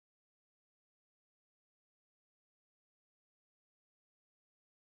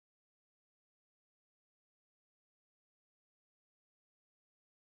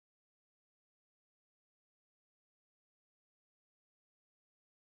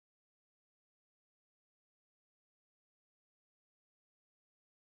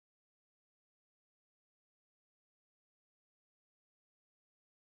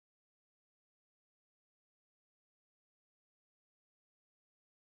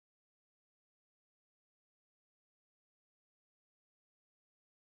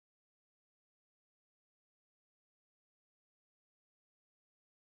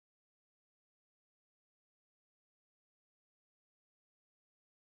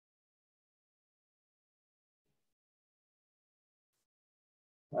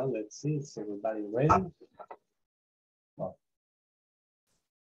Well, let's see. Is everybody ready? Well,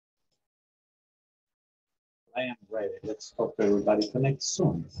 I am ready. Let's hope everybody connects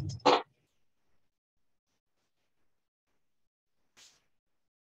soon.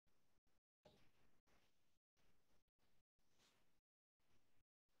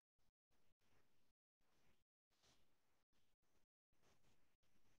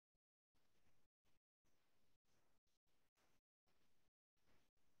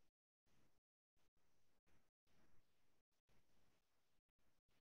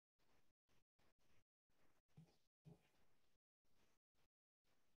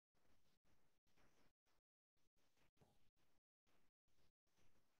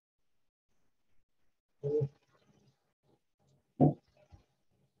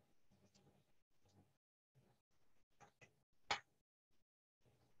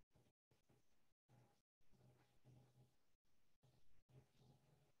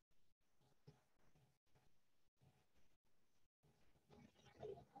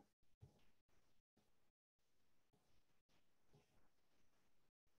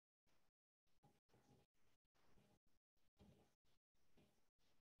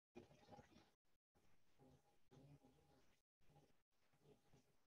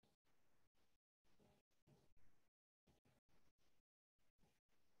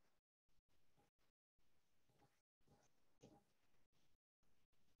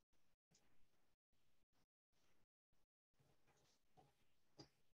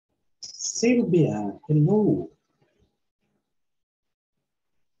 Sylvia, hello.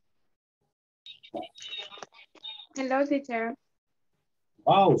 Hello, teacher.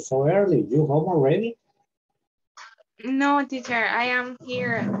 Wow, so early. You home already? No, teacher, I am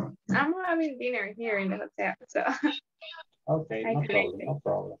here. I'm having dinner here in the hotel, so Okay, I no couldn't problem, stay. no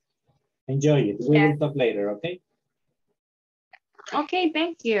problem. Enjoy it. We Yes. will talk later, okay? Okay,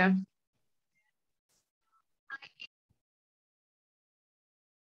 thank you.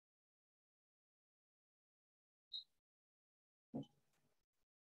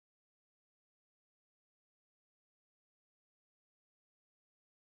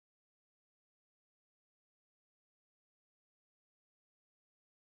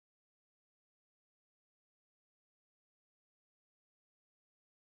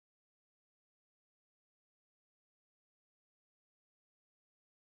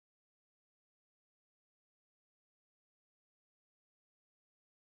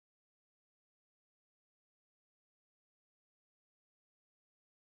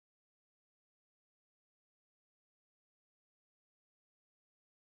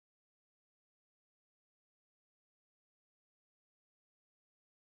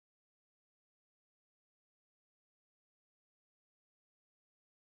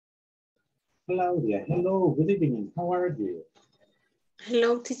 Claudia, hello, good evening. How are you?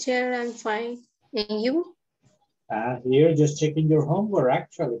 Hello, teacher. I'm fine. And you? Here, just checking your homework,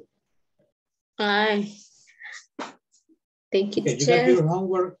 actually. Hi. Thank you, Okay, you got teacher. your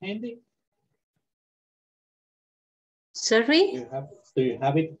homework handy? Sorry? Do you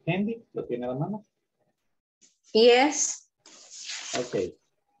have it handy? ¿Lo tiene a la mano? Yes. Okay.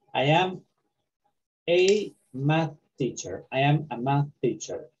 I am a math teacher. I am a math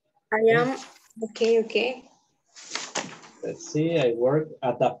teacher. I am. Okay. Let's see, I work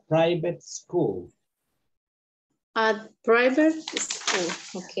at a private school. At private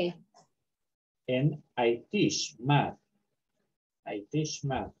school. Okay. And I teach math. I teach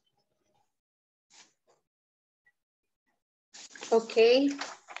math. Okay.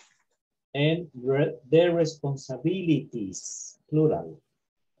 And their responsibilities, plural.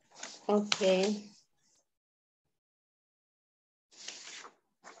 Okay.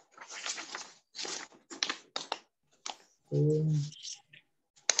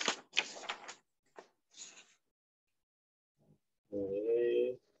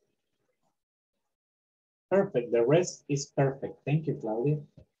 Okay. Perfect. The rest is perfect. Thank you, Claudia.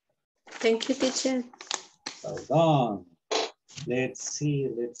 Thank you, teacher. Well done. Let's see.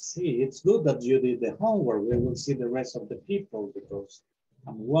 It's good that you did the homework. We will see the rest of the people because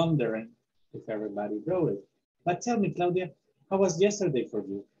I'm wondering if everybody wrote it. But tell me, Claudia, how was yesterday for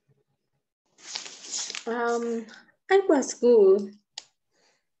you? I was good.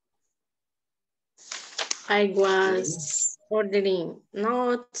 I was ordering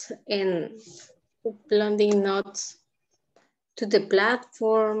notes and uploading notes to the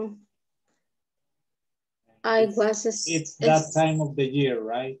platform. It's that time of the year,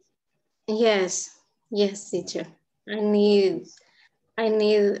 right? Yes, teacher. I need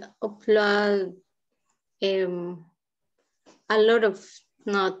upload a lot of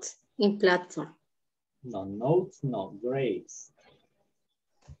notes in platform. No notes, no grades.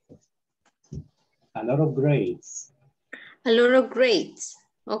 A lot of grades. A lot of grades.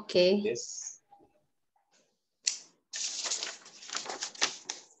 Okay. Yes.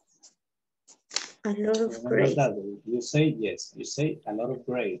 A lot of Remember grades. that. You say yes. You say a lot of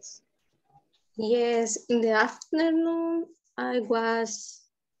grades. Yes, in the afternoon, I was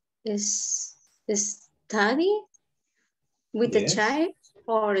study with the Yes. child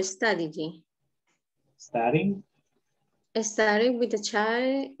or studying. Studying. Studying with the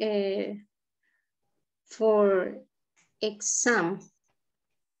child for exam.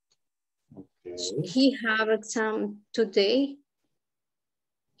 Okay. He have exam today.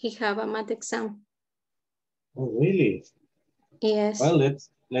 He have a math exam. Oh, really? Yes. Well,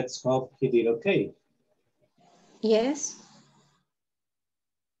 let's hope he did okay. Yes.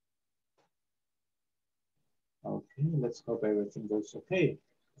 Okay, let's hope everything goes okay.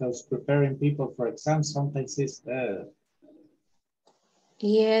 Because preparing people for exams sometimes is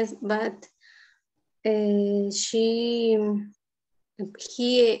Yes, but he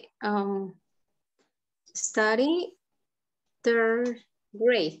study third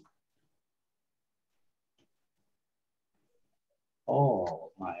grade.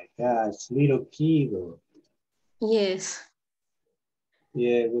 oh my gosh, little kiddo. Yes.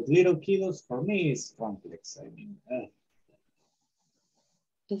 Yeah, with little kiddos, for me, it's complex. I mean, I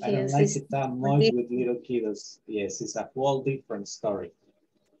don't Yes. like it that much with little kiddos. Yes, it's a whole different story.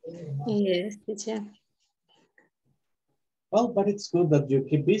 Yes, teacher. Well, but it's good that you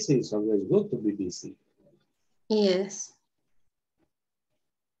keep busy. It's always good to be busy. Yes.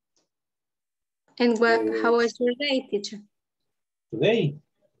 And how was your day, teacher? Today,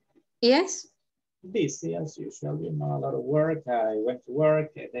 Yes. busy as usual, you know, a lot of work. I went to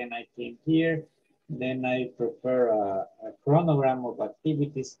work and then I came here. Then I prepare a chronogram of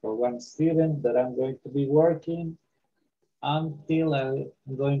activities for one student that I'm going to be working until I'm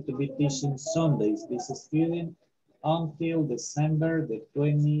going to be teaching Sundays. This student until December the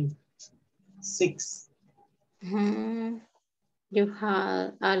 26th. You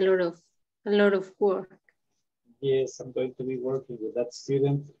have a lot of work. Yes, I'm going to be working with that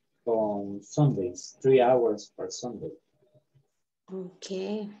student on Sundays, 3 hours per Sunday.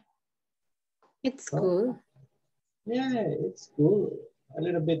 Okay. It's So, good. yeah, it's cool. A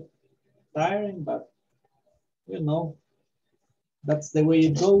little bit tiring, but you know, that's the way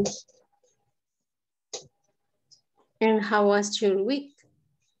it goes. And how was your week?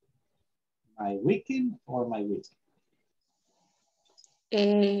 My weekend or my week?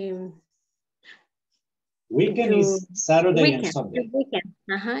 Weekend is Saturday and Sunday. Your weekend.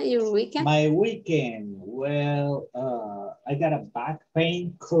 Your weekend. My weekend, well, I got a back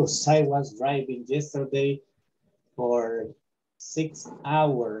pain because I was driving yesterday for 6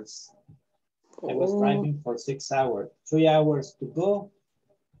 hours. I was driving for 6 hours, 3 hours to go,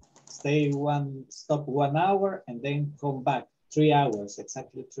 stop 1 hour, and then come back 3 hours,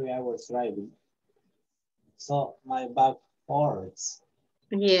 exactly 3 hours driving. So my back hurts.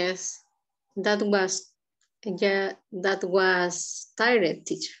 Yes, that was tired,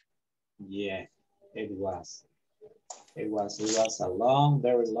 teacher. Yeah, it was. It was a long,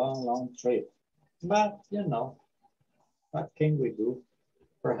 very long trip. But you know, what can we do?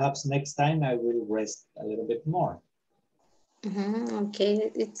 Perhaps next time I will rest a little bit more.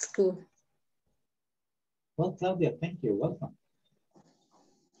 Okay, it's good. Well, Claudia, thank you. Welcome.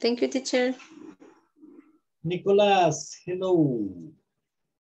 Thank you, teacher. Nicolas, hello.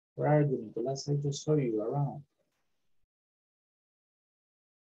 Where are you, Nicolas? I just saw you around.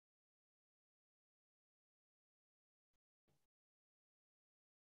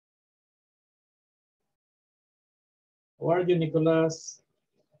 How are you, Nicolas?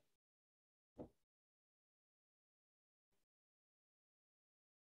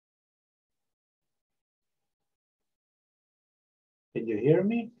 Can you hear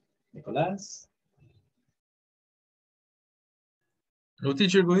me, Nicolas? Hello,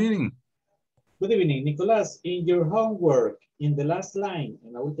 teacher. Good evening. Good evening, Nicolas. In your homework, in the last line,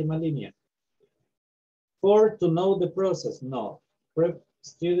 en la última línea, for to know the process, no. Prep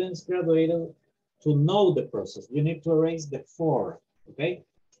students graduated to know the process. You need to erase the for, okay?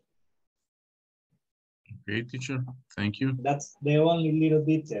 Okay, teacher. Thank you. That's the only little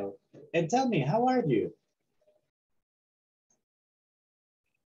detail. And tell me, how are you?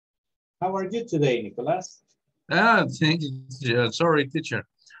 How are you today, Nicolas? Thank you. Sorry, teacher.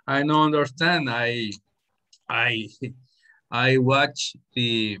 I don't understand. I watch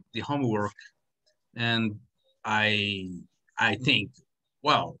the homework and I think,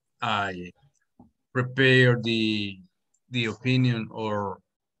 well, I prepare the opinion or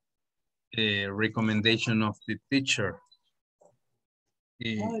a recommendation of the teacher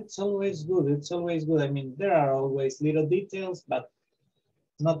Oh, it's always good. It's always good. I mean, there are always little details, but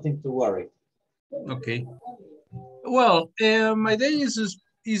nothing to worry. Okay. Well, my day is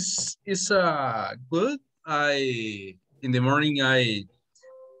good. In the morning I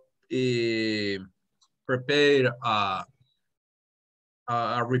prepare a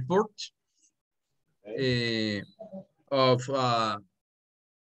report Okay. of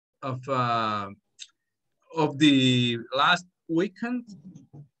the last weekend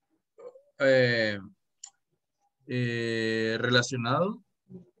relacionado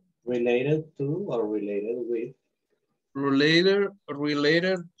Related to or related with? related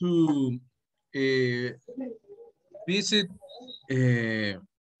to visit to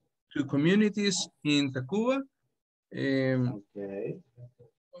communities in Tacuba, Okay.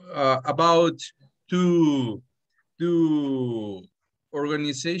 about two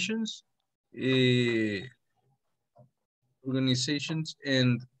organizations,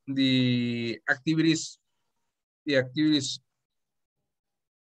 and the activities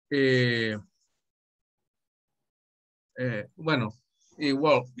bueno,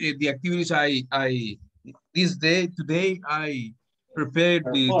 the activities I today I prepared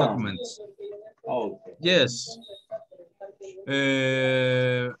the Perform. documents. Okay. Yes.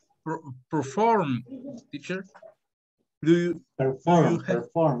 Perform, teacher. Do you Perform, have?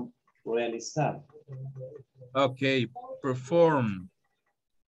 perform, realizar. Okay, perform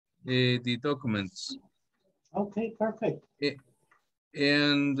the documents. Okay, perfect.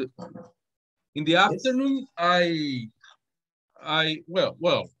 And in the Yes. afternoon,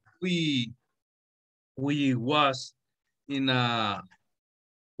 we was in a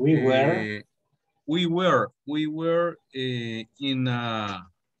We were. we were in a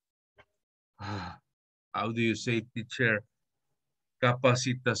how do you say, teacher?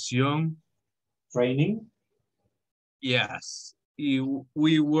 Capacitación. Training. Yes, we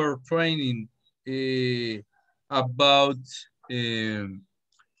were training about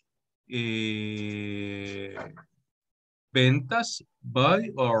ventas, buy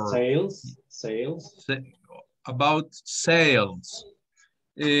or Sales. about sales.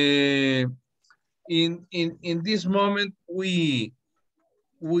 In this moment, we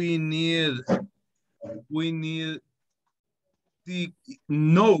need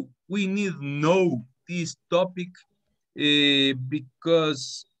know this topic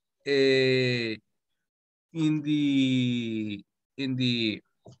because in the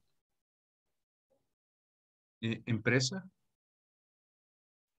empresa,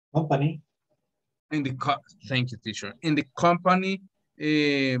 Company. thank you, teacher. In the company,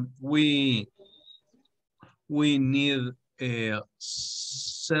 we need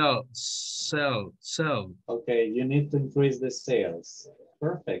sell. Okay, you need to increase the sales.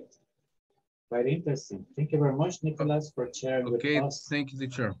 Perfect. Quite interesting. Thank you very much, Nicholas, for sharing with Okay, us. thank you,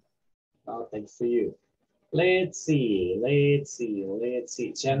 teacher. Oh, thanks for you. Let's see.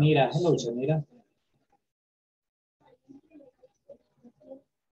 Janira, hello, Janira.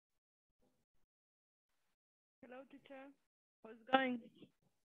 Hello, teacher. How's it going?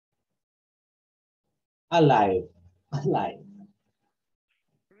 Alive.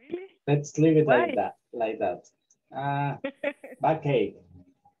 Really? Let's leave it Why? like that. Backache.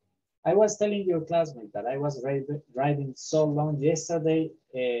 I was telling your classmate that I was driving so long yesterday,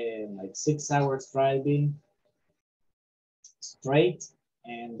 like 6 hours driving straight,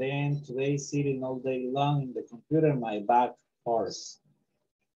 and then today sitting all day long in the computer, my back hurts.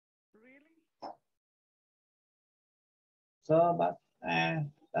 Really? So, but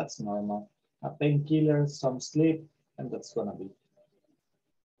that's normal. A painkiller, some sleep, and that's gonna be.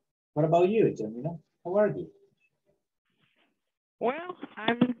 What about you, Jamila? How are you? Well,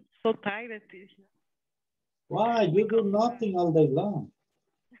 I'm so tired, teacher. Why? You do nothing all day long.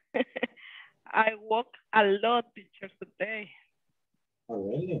 I walk a lot, teacher, today. Oh,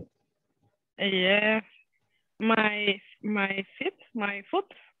 really? Yeah. My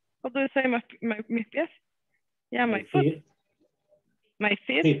foot. How do you say mis pies? Yeah, my foot. Feet. My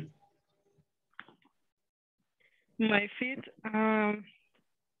feet. Feet. My feet.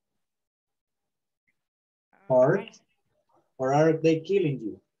 Hurt? Or are they killing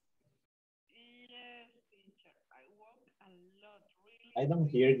you? Yes, teacher. I walk a lot, really. I don't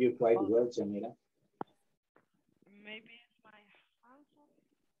hear you quite well, Jamila. Maybe it's my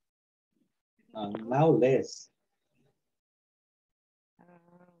handphone. Now less.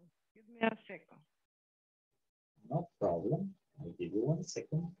 Give me a second. No problem. I'll give you 1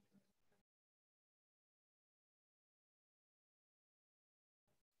 second.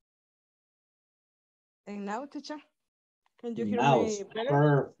 And now, teacher? Can you hear Now, me better?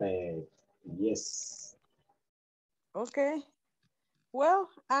 perfect. Yes. Okay. Well,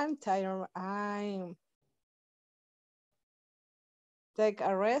 I'm tired. I'm take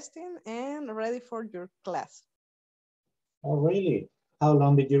a resting and ready for your class. Oh, really? How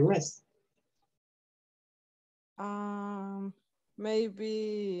long did you rest?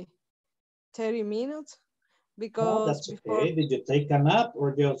 Maybe 30 minutes Oh, because that's before okay. Did you take a nap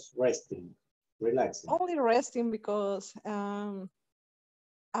or just resting, relaxing? only resting because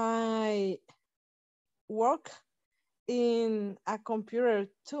I work in a computer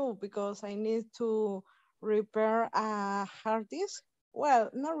too because I need to repair a hard disk. Well,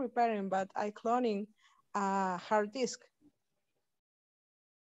 not repairing, but I cloning a hard disk.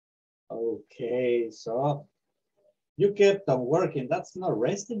 Okay, so you kept on working. That's not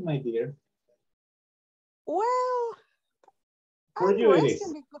resting, my dear. Well, For I'm you, it resting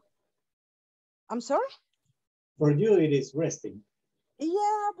is. because I'm sorry. For you, it is resting.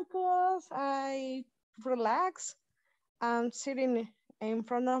 Yeah, because I relax. I'm sitting in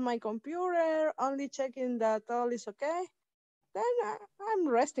front of my computer, only checking that all is okay. Then I'm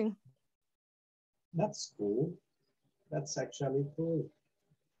resting. That's cool. That's actually cool.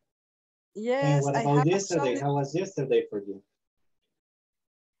 And Yes, what I about have yesterday? some. How was yesterday for you?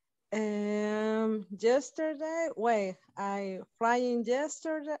 Yesterday, wait, I flying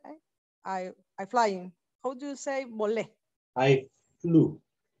yesterday. I flying. How do you say volé? I flew.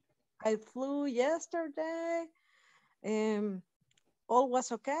 I flew yesterday. All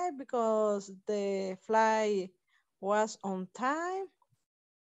was okay because the flight was on time.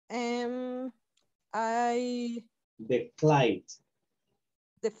 And I The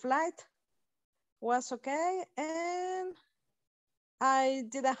the flight was okay and I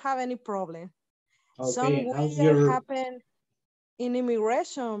didn't have any problem. Okay, Some and how's weird your happened in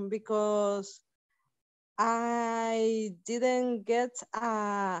immigration because I didn't get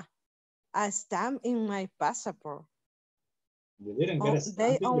a stamp in my passport. you didn't get Oh, a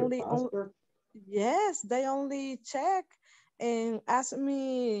they stamp in your only, passport? yes, they only check and ask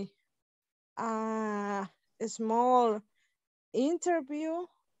me a small interview,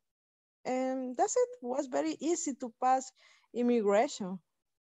 and that's it. Was very easy to pass immigration.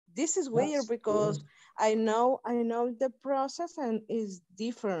 This is weird That's because cool. I know the process and it's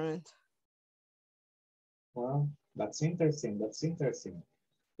different. Well, that's interesting. That's interesting.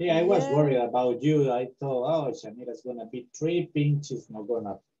 Yeah, I was Yeah, worried about you. I thought, oh, Shamira's gonna be tripping. She's not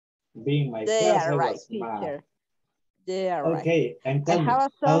gonna be in my they class. are I right, was mad. teacher. They are right. Okay, and I tell me,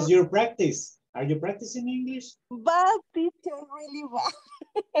 have how's some your practice? Are you practicing English? bad teacher really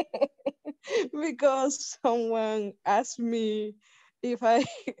bad because someone asked me if I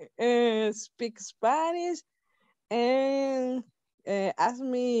speak Spanish and asked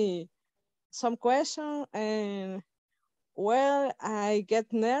me some question, and well, I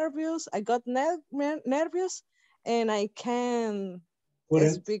get nervous. I got nervous, and I can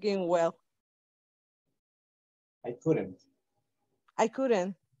Couldn't. speaking well. I couldn't. I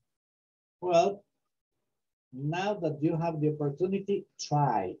couldn't. Well, now that you have the opportunity,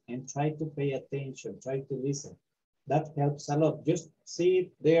 try and try to pay attention, try to listen. That helps a lot. Just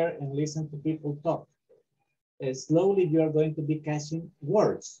sit there and listen to people talk. Slowly, you are going to be catching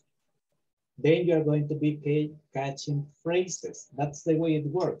words. Then you're going to be catching phrases. That's the way it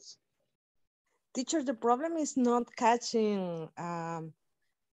works. Teacher, the problem is not catching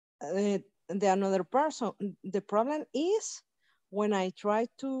the another person. The problem is when I try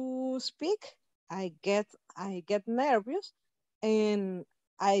to speak, I get nervous, and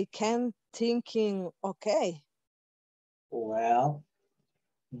I can thinking okay Well,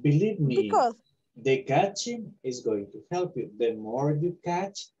 believe me, because the catching is going to help you. The more you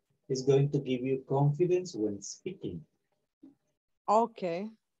catch, is going to give you confidence when speaking. okay,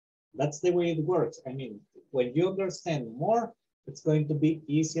 That's the way it works. I mean, when you understand more, it's going to be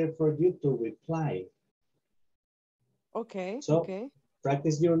easier for you to reply. okay, So okay,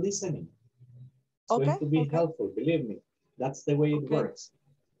 practice your listening. It's going okay, to be okay, helpful, believe me. That's the way it okay. works.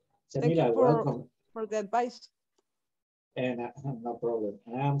 Thank you Shamila, welcome. for the advice. And no problem.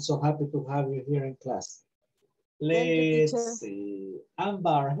 And I'm so happy to have you here in class. Thank you, Let's teacher. see.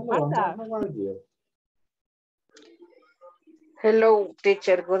 Amber, hello Amber, Marta, how are you? Hello,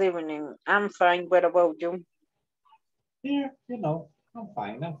 teacher. Good evening. I'm fine. What about you? Here, I'm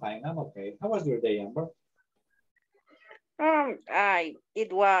fine, I'm okay. How was your day, Amber?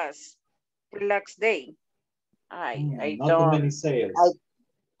 It was relaxed day. I Not too many don't, I, sales.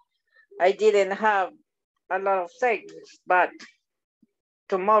 I didn't have a lot of sales, but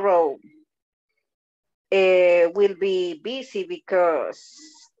tomorrow will be busy because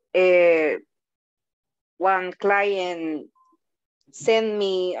uh, one client sent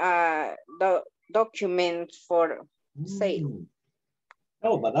me a document for sale. Mm,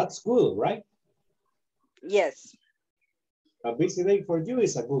 Oh, but that's good, right? Yes, A busy day for you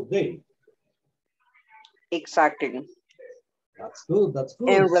is a good day. exactly. That's good, that's good.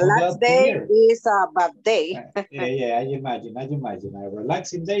 And So relaxed glad to day hear. is a bad day. Yeah, I imagine. A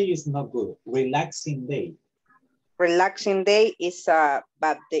relaxing day is not good. Relaxing day. Relaxing day is a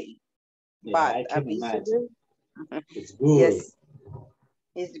bad day. Yeah, But I a can busy imagine. day, It's good. yes,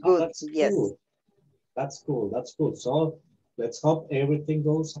 it's Oh, good. that's Yes. cool. That's cool. That's cool. So let's hope everything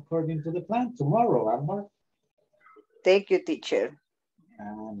goes according to the plan tomorrow, Amber. Thank you, teacher.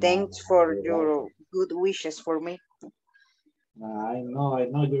 Thanks No, for you're your welcome. good wishes for me. I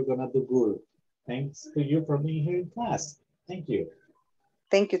know you're gonna do good. Thanks to you for being here in class. Thank you.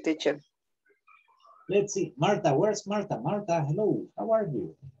 Thank you, teacher. Let's see. Marta, where's Marta? Marta, hello. How are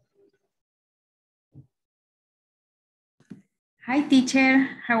you? Hi, teacher.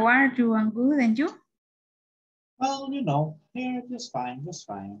 How are you? I'm good. And you? Well, you know, here, just fine, just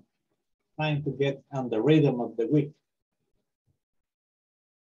fine. Trying to get on the rhythm of the week.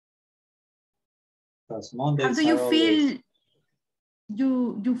 Because Mondays How do you are feel? always...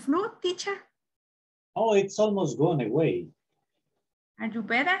 You flu, teacher? Oh, it's almost gone away. Are you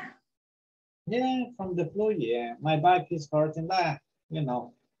better? Yeah, from the flu, yeah. My back is hurting. You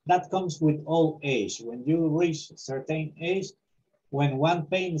know, that comes with old age. When you reach a certain age, when one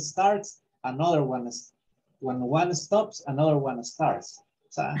pain starts, another one is, when one stops, another one starts.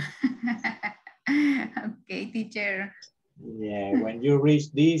 So, Okay, teacher. yeah, when you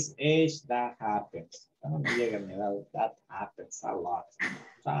reach this age, that happens. That happens a lot.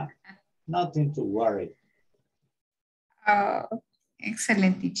 So, nothing to worry. Oh,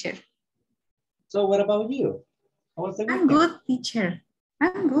 excellent, teacher. So what about you? How was the weekend? I'm good, teacher.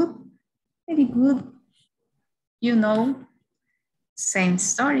 I'm good. Very good. You know, same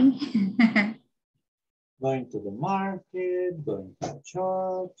story. Going to the market, going to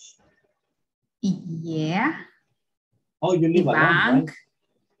church. Yeah. Oh, you live The alone, bank. right?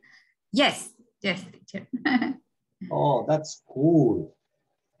 Yes, yes, teacher. Oh, that's cool.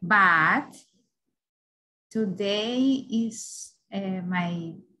 But today is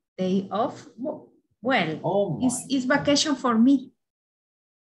my day off. Well, Oh it's vacation for me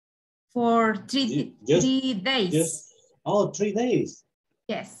for three days. Oh, 3 days.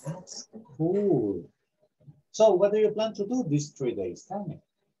 Yes. That's cool. So what do you plan to do these 3 days? Tell me.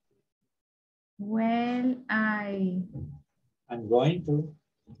 Well, I'm going to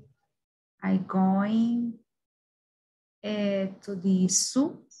the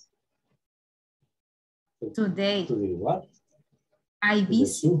zoo today. To the what? I To the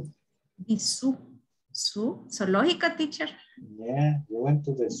zoo. visit the zoo. Zoológica, teacher. Yeah, you went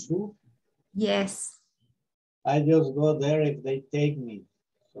to the zoo? Yes. I just go there if they take me.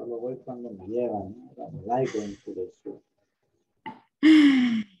 Solo voy cuando me llevan. I don't like going to the zoo.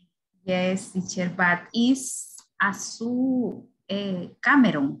 Yes, teacher, but it's a zoo,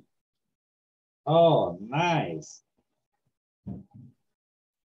 Cameron. Oh, nice.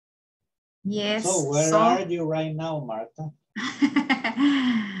 Yes. So where are you right now, Marta?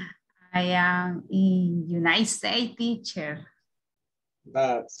 I am in United States, teacher.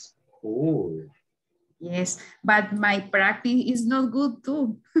 That's cool. Yes, but my practice is not good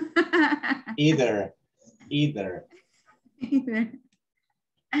too. Either.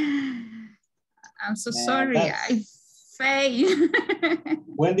 I'm so Man, sorry, I failed.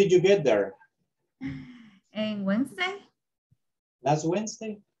 When did you get there? And Wednesday? Last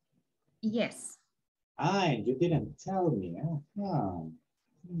Wednesday? Yes. Ah, and you didn't tell me. Huh?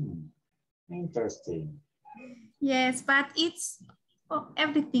 Interesting. Yes, but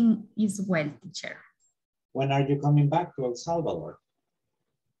everything is well, teacher. When are you coming back to El Salvador?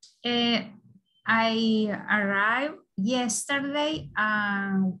 I arrived yesterday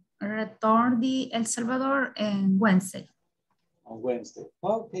and returned to El Salvador on Wednesday. On Wednesday.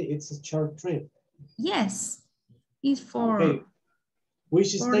 Okay, it's a short trip. Yes, it's for Okay.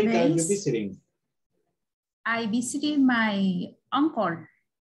 Which 4 state are you days. visiting? I visited my uncle.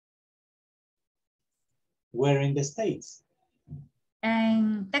 Where in the States?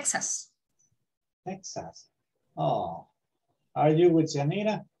 In Texas. Texas. Oh, are you with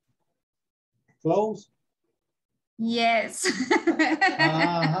Janira? Close? Yes.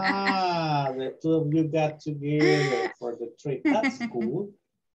 The two of you got together for the trip. That's cool.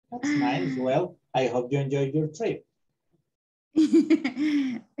 That's nice. Well, I hope you enjoyed your trip.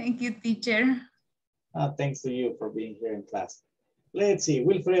 Thank you, teacher. Thanks to you for being here in class. Let's see,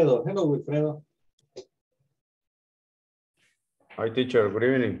 Wilfredo. Hello, Wilfredo. Hi, teacher. Good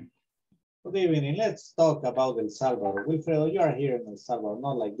evening. Good evening. Let's talk about El Salvador. Wilfredo, you are here in El Salvador,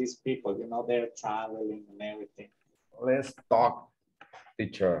 not like these people, you know, they're traveling and everything. Let's talk.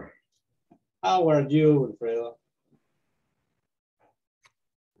 teacher. How are you, Wilfredo?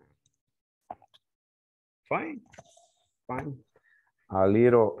 Fine, fine. A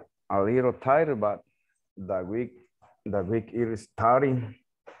little tired, but the week is starting.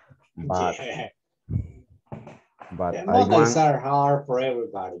 But Yeah. but Yeah, I Mondays want, are hard for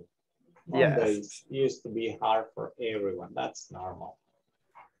everybody. yes, Mondays used to be hard for everyone. That's normal.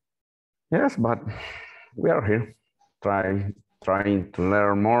 yes, but we are here trying to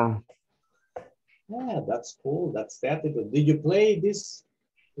learn more. Yeah, that's cool. That's the attitude. Did you play this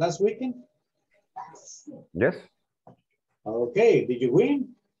last weekend? Yes, Okay, did you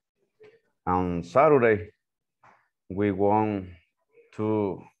win? on Saturday we won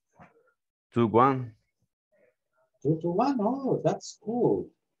 2-1. 2-1. Oh, that's cool.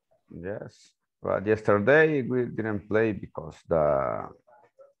 Yes, but yesterday we didn't play because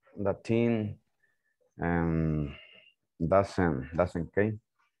the team doesn't came.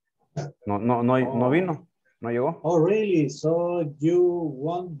 No vino, no llegó. Oh, really? So you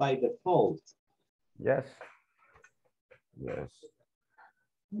won by default? Yes.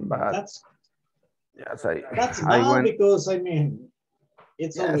 But That's I bad went. because I mean,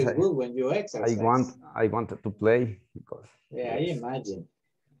 it's Yes, always good when you exercise. I wanted to play because Yeah, I imagine.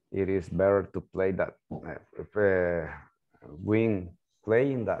 it is better to play that win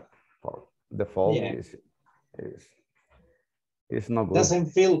playing that for default Yeah. is not good.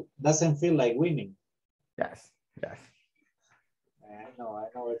 Doesn't feel like winning. Yes. I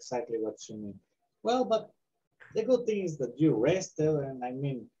know exactly what you mean. Well, but the good thing is that you rested, and I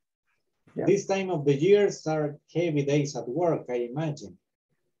mean, this time of the year are heavy days at work, I imagine.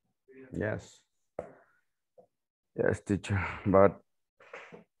 Yes, teacher. But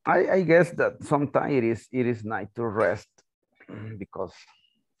I guess that sometimes it is nice to rest because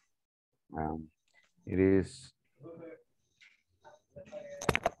it is.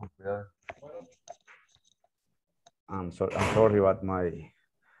 I'm sorry, but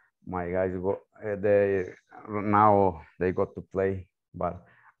my guys they got to play, but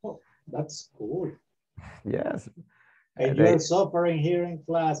that's cool. Yes, and you're suffering here in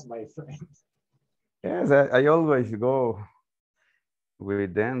class, my friend. Yes, I always go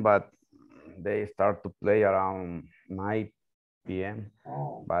with them, but they start to play around 9 p.m.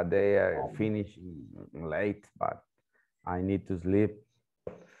 But they finish late, but I need to sleep.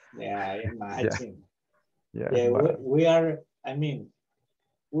 Yeah, I imagine. Yeah, but we are, I mean,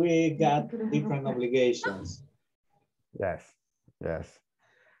 we got different obligations. Yes.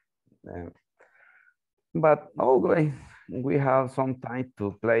 But always we have some time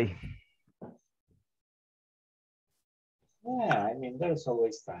to play. Yeah, I mean, there's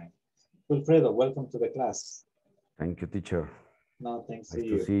always time. Wilfredo, welcome to the class. Thank you, teacher. No, thanks to nice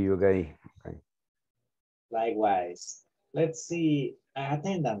you. to see you again. Okay. Likewise. Let's see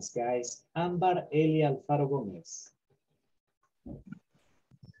attendance, guys. Ámbar Eli Alfaro Gómez.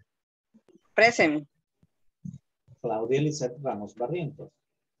 Present. Claudia Elizabeth Ramos Barrientos.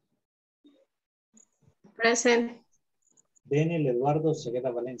 Present. Daniel Eduardo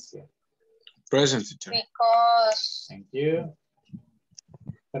Segueda Valencia. Present, teacher. Because. Thank you.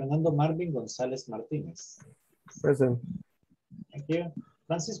 Fernando Marvin González Martínez. Present. Thank you.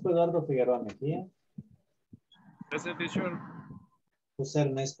 Francisco Eduardo Figueroa Mejía. Present, teacher. José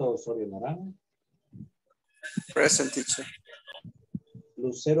Ernesto Osorio Morán. Present, teacher.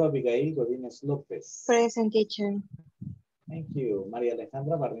 Lucero Abigail Godínez López. Present, teacher. Thank you. María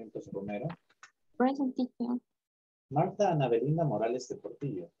Alejandra Barrientos Romero. Present, teacher. Marta Anabelinda Morales de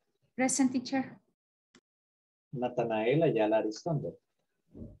Portillo. Present, teacher. Natanael Ayala Aristondo.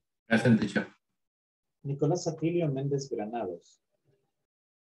 Present, teacher. Nicolás Atilio Méndez Granados.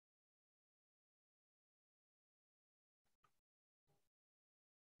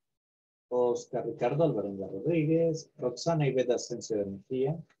 Oscar Ricardo Alvarenga Rodríguez. Roxana Iveta Asensio de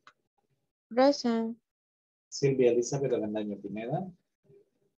Mejía. Present. Silvia Elizabeth Avendaño Pineda.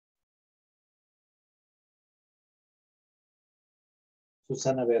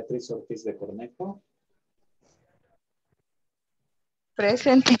 Susana Beatriz Ortiz de Cornejo.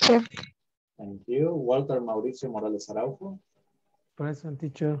 Present, teacher. Thank you. Walter Mauricio Morales Araujo. Present,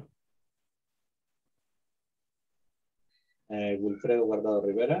 teacher. Wilfredo Guardado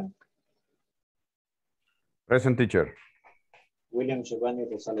Rivera. Present, teacher. William Giovanni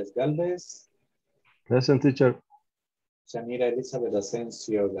Rosales Galvez. Present, teacher. Shanira Elizabeth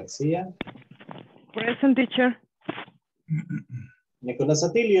Asensio García. Present, teacher. Nicolás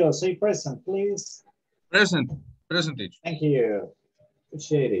Atilio, say present, please. Present, teacher. Thank you.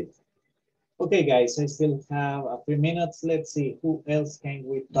 Appreciate it. Okay, guys, I still have a few minutes. Let's see, who else can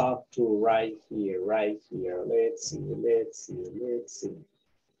we talk to right here, right here? Let's see, let's see, let's see.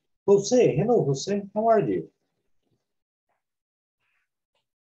 Jose, hello, Jose, how are you?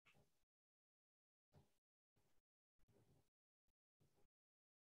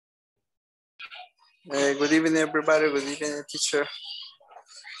 Good evening, everybody. Good evening, teacher.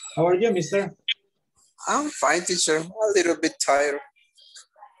 How are you, mister? I'm fine, teacher. A little bit tired.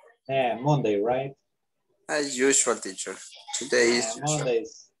 Yeah, Monday, right? As usual, teacher. Today is usual.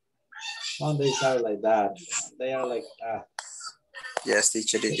 Mondays are like that. They are like, Yes,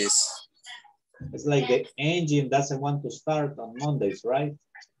 teacher, it is. It's like the engine doesn't want to start on Mondays, right?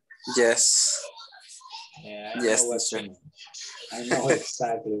 Yes. Yeah, I yes, know what teacher. you mean. I know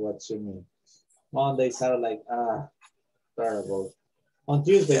exactly what you mean. Mondays are like, terrible. On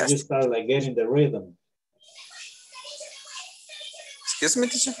Tuesday, Yes. you start like getting the rhythm. Excuse me,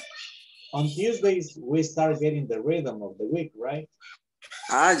 teacher? On Tuesdays, we start getting the rhythm of the week, right?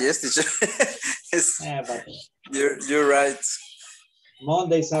 Yes, teacher. Yes. Yeah, but You're right.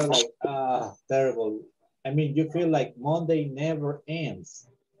 Mondays are like, terrible. I mean, you feel like Monday never ends.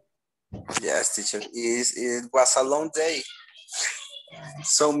 Yes, teacher. It was a long day.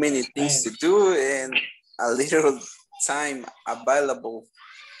 So many things to do and a little time available.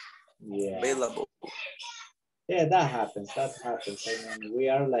 Yeah. Available. Yeah, that happens. That happens. I mean, we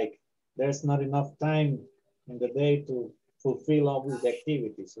are like, there's not enough time in the day to fulfill all the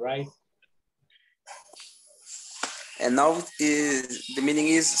activities, right? And now the meaning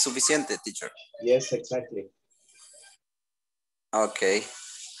is suficiente, teacher. Yes, exactly. Okay.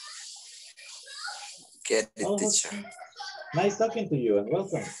 Get it, Oh, teacher. Nice talking to you and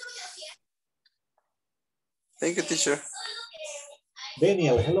welcome. Thank you, teacher.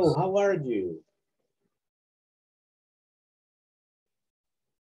 Daniel, hello, how are you?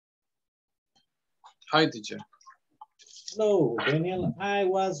 Hi, teacher. Hello, Daniel. I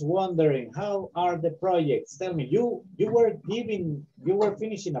was wondering, how are the projects? Tell me, you were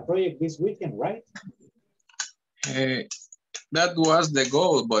finishing a project this weekend, right? That was the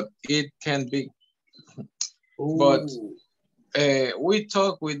goal, but it can be. Ooh. But we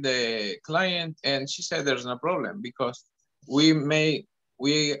talked with the client and she said there's no problem because we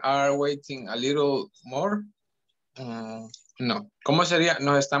are waiting a little more. No, ¿cómo sería?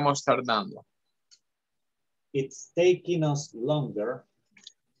 Nos estamos tardando. It's taking us longer.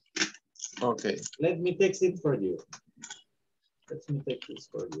 Okay. Let me text it for you. Let me text this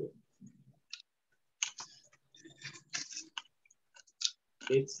for you.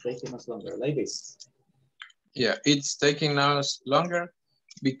 It's taking us longer, like this. Yeah, it's taking us longer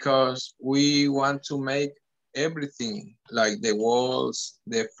because we want to make everything, like the walls,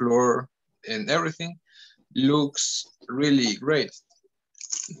 the floor, and everything looks really great.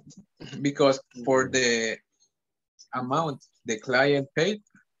 Because for the amount the client paid,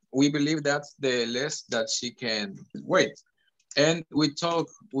 we believe that's the less that she can wait. And we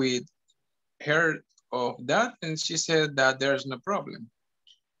talked with her of that, and she said that there's no problem.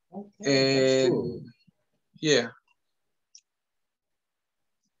 Okay, and yeah.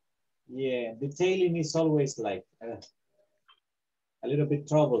 Yeah, detailing is always like a little bit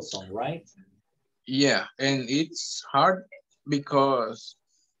troublesome, right? Yeah, and it's hard because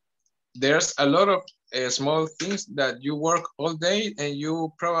there's a lot of small things that you work all day and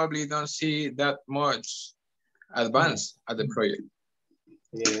you probably don't see that much advance at the project.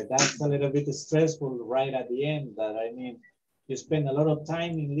 Yeah, that's a little bit stressful right at the end. That I mean, you spend a lot of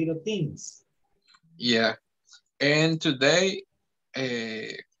time in little things. Yeah, and today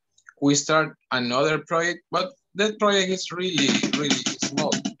we start another project, but that project is really, really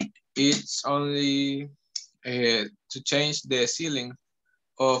small. It's only to change the ceiling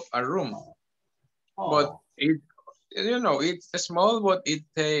of a room. Oh. But it's small, but it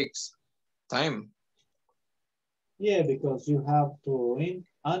takes time. Yeah, because you have to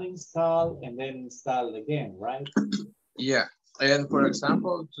uninstall and then install again, right? Yeah, and for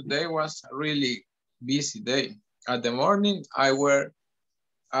example, today was a really busy day. At the morning, I went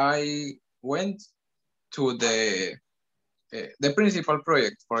to the principal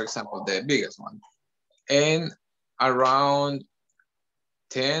project, for example, the biggest one, and around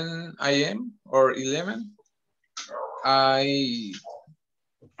 10 a.m. or 11, I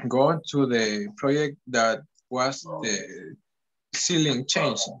go to the project that was the ceiling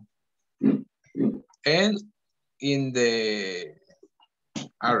changing. And in the,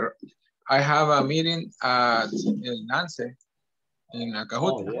 I have a meeting at El Lance in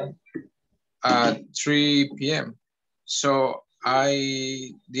Acajuta at 3 p.m. So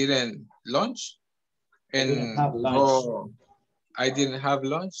I didn't lunch. And I didn't have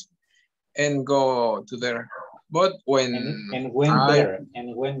lunch. and go to there. But when and when I there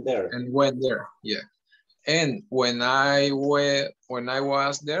and when there and went there, yeah. And when I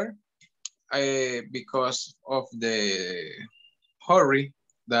was there, because of the hurry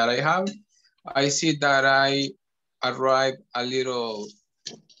that I have, I see that I arrived a little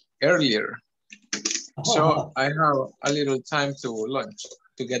earlier. So I have a little time to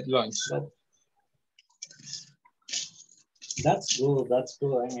get lunch. That's good. That's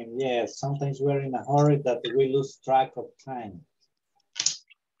good. I mean, yeah, sometimes we're in a hurry that we lose track of time.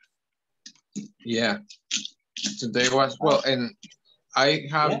 Yeah, today was, well, and I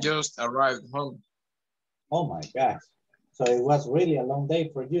have just arrived home. Oh my gosh. So it was really a long day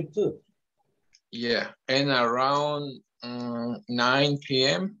for you too. Yeah, and around 9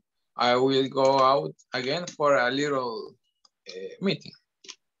 p.m. I will go out again for a little meeting.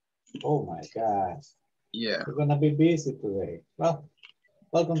 Oh my gosh. Yeah. You're gonna be busy today. Well,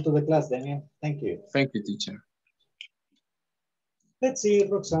 welcome to the class, Daniel. Thank you. Thank you, teacher. Let's see,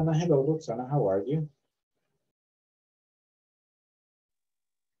 Roxana. Hello, Roxana. How are you?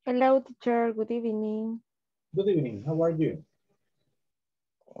 Hello, teacher. Good evening. Good evening. How are you?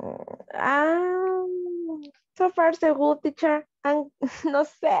 So far so good, teacher. No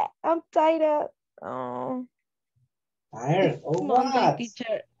sé. I'm tired. Oh. Tired? Oh, Monday, what?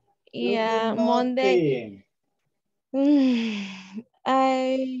 teacher. You Yeah, did Monday. nothing.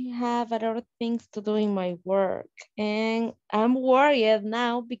 I have a lot of things to do in my work, and I'm worried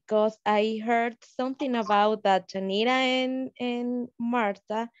now because I heard something about that Janira and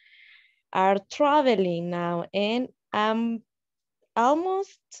Marta are traveling now, and I'm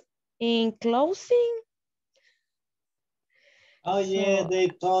almost in closing. Oh yeah, So they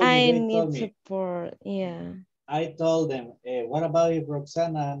told me. I They told need me. support. Yeah. I told them, what about if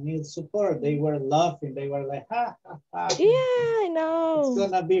Roxana needs support? They were laughing. They were like, ha, ha, ha. Yeah, I know. It's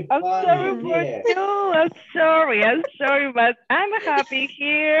gonna be I'm funny. sorry for Yeah. you. I'm sorry, but I'm happy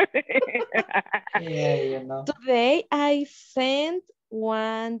here. Yeah, you know. Today I sent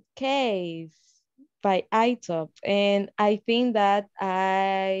one case by iTop, and I think that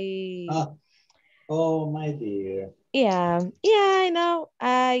Oh, my dear. yeah, I know.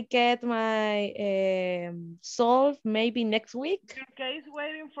 I get my solve maybe next week. Your case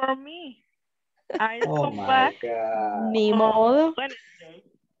waiting for me. I Oh come my back God. Ni modo. Wednesday.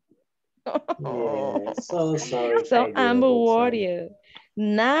 Yeah, so sorry So for you, I'm Roxana. worried.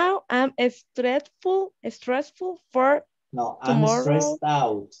 Now I'm stressful for No, I'm tomorrow. stressed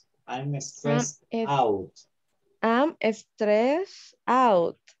out. I'm stressed out. I'm stressed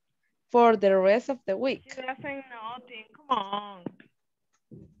out for the rest of the week. She doesn't nothing. Come on.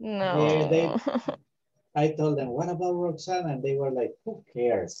 Yeah, No. I told them, what about Roxana? And they were like, who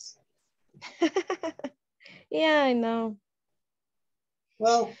cares? Yeah, I know.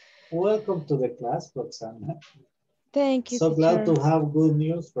 Well, welcome to the class, Roxana. Thank you, So glad teacher. to have good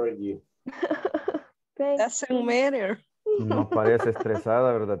news for you. Doesn't matter. No parece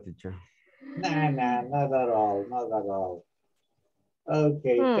estresada, ¿verdad, teacher? Nah, not at all, not at all.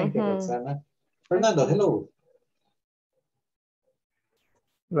 Okay, thank you, Roxana. Fernando, hello.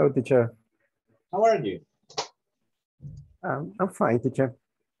 Hello, teacher. How are you? I'm fine, teacher.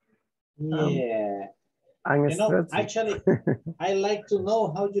 Yeah. I'm You know, stressed. actually, I like to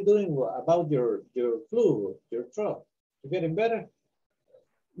know how you're doing about your flu, your throat. You getting better?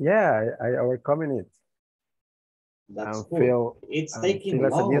 Yeah, I overcoming it. That's cool. It's taking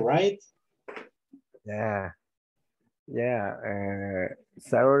long, right? Yeah.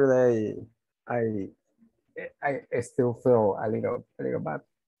 Saturday, I still feel a little bad,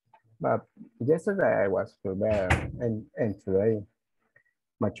 but yesterday I was feel better, and today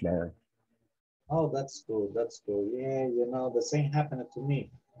much better. Oh, that's cool. That's cool. Yeah, you know, the same happened to me.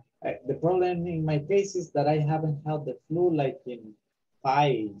 The problem in my case is that I haven't had the flu like in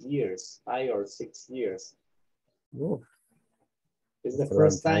 5 or 6 years. Oof. It's the It's a long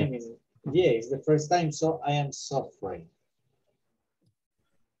first time. time it's the first time, so I am suffering.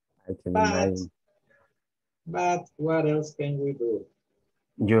 I can imagine. But what else can we do?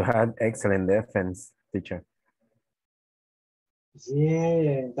 You had excellent defense, teacher.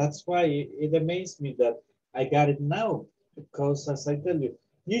 Yeah, that's why it amazed me that I got it now, because as I tell you,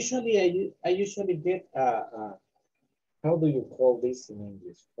 usually I usually get how do you call this in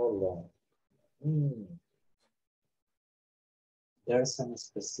English? Hold on. There's some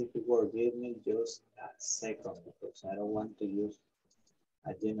specific word. Give me just a second because I don't want to use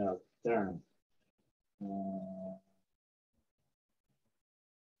a general term.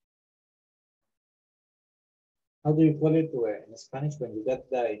 How do you call it in Spanish when you get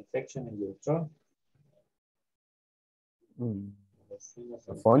the infection in your throat?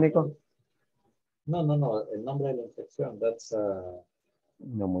 Afónico. No, no, no. El nombre de la infección. That's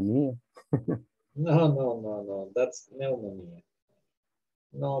Pneumonia. no, no, no, no. That's pneumonia.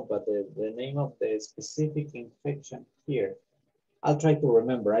 No, but the name of the specific infection here. I'll try to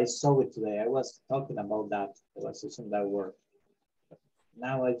remember. I saw it today. I was talking about that. I was using that word.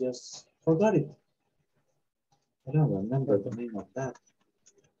 Now I just forgot it. I don't remember the name of that.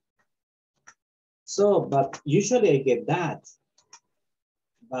 So, but usually I get that.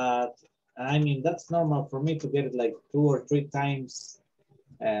 But I mean, that's normal for me to get it like 2 or 3 times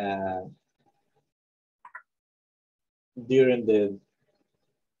during the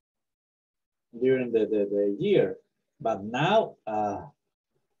year. But now,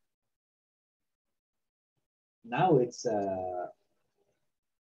 now it's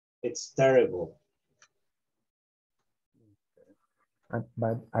terrible.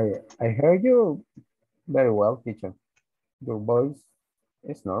 But I heard you very well, teacher. Your voice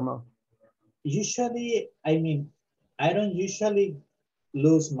is normal. Usually, I mean, I don't usually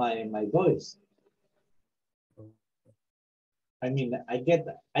lose my voice. I mean, I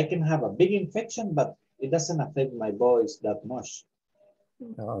can have a big infection, but it doesn't affect my voice that much.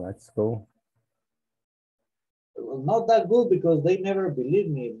 Oh, that's cool. Well, not that good because they never believe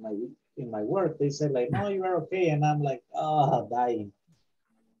me in my work. They say like, no, you are okay. And I'm like, oh, dying.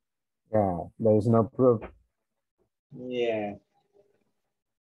 Yeah, there is no proof. Yeah.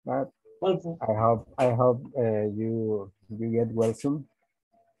 But well, I hope you get well soon.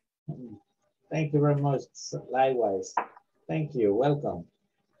 Thank you very much. Likewise. Thank you. Welcome.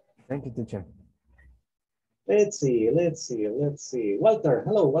 Thank you, teacher. Let's see. Walter,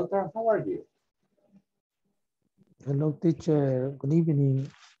 hello, Walter. How are you? Hello, teacher. Good evening.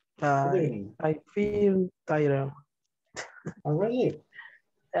 Good evening. I feel tired. Oh, really?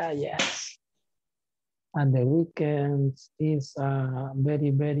 Yes. And the weekend is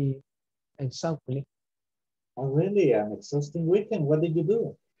very, very exhausting. Oh, really? An exhausting weekend. What did you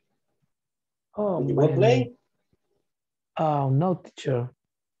do? Oh, did you go play? No, teacher.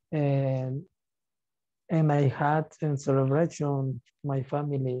 And I had a celebration, my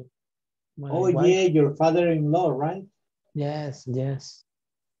family. Oh, yeah, your father-in-law, right? Yes, yes.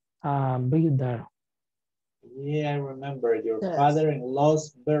 Be there. Yeah, I remember your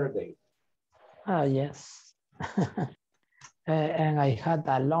father-in-law's birthday. Yes. And I had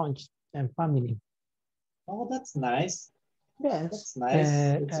a lunch and family. Oh, that's nice. Yes. That's nice.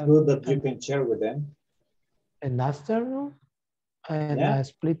 It's good that you can share with them. And afternoon, and I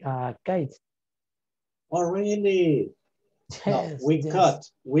split a cake. Oh, really? Yes, no, we cut.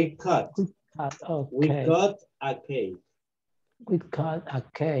 Okay. We cut a cake. We cut a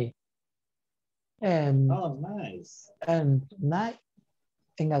cake. And oh, nice. And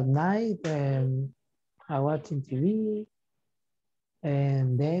at night, I watching TV,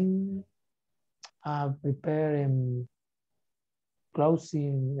 and then I prepare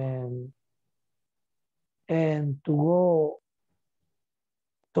clothing and to go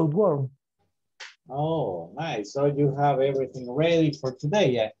to work. Oh, nice. So you have everything ready for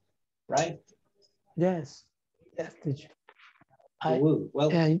today, yeah? Right? Yes. Yes, teacher. Well,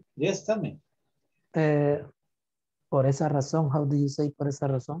 yes, tell me. Por esa razón, how do you say por esa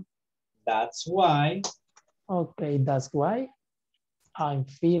razón? That's why. Okay, that's why I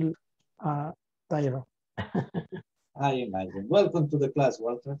feel tired. I imagine. Welcome to the class,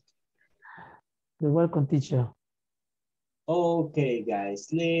 Walter. You're welcome, teacher. Okay, guys,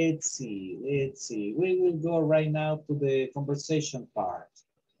 let's see. We will go right now to the conversation part.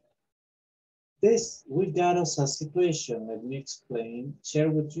 We got us a situation. Let me share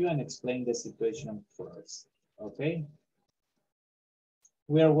with you and explain the situation first, okay?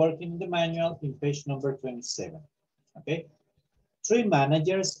 We are working the manual in page number 27, okay? 3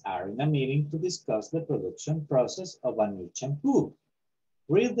 managers are in a meeting to discuss the production process of a new shampoo.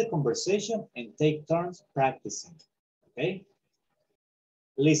 Read the conversation and take turns practicing, okay?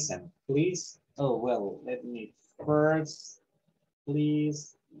 Listen, please. Oh, well, let me first,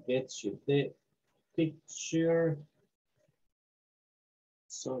 please, get you the picture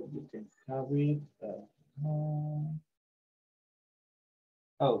so you can have it.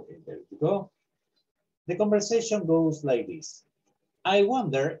 Okay, there you go. The conversation goes like this. I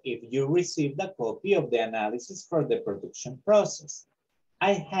wonder if you received a copy of the analysis for the production process.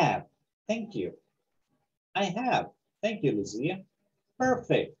 I have. Thank you. I have. Thank you, Lucia.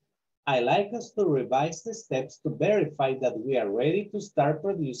 Perfect. I'd like us to revise the steps to verify that we are ready to start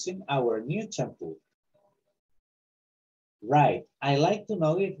producing our new shampoo. Right. I'd like to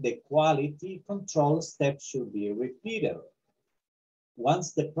know if the quality control steps should be repeated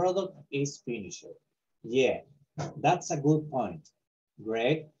once the product is finished. Yeah, that's a good point.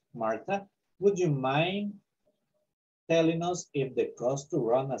 Greg, Martha, would you mind telling us if the cost to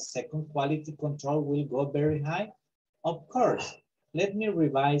run a second quality control will go very high? Of course. Let me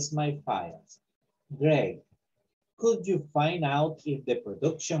revise my files. Greg, could you find out if the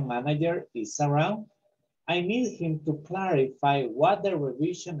production manager is around? I need him to clarify what the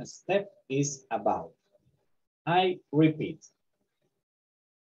revision step is about. I repeat.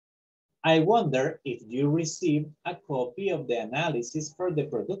 I wonder if you received a copy of the analysis for the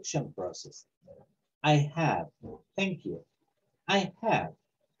production process. I have. Thank you. I have.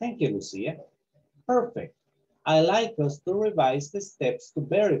 Thank you, Lucia. Perfect. I'd like us to revise the steps to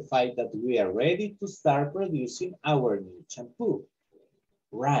verify that we are ready to start producing our new shampoo.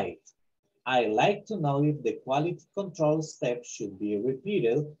 Right. I'd like to know if the quality control step should be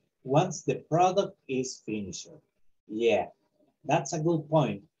repeated once the product is finished. Yeah, that's a good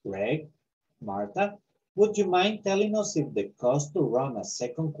point, Greg. Martha, would you mind telling us if the cost to run a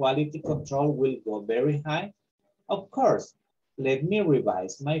second quality control will go very high? Of course. Let me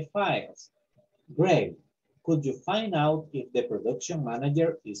revise my files. Greg, could you find out if the production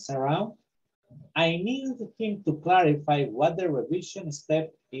manager is around? I need him to clarify what the revision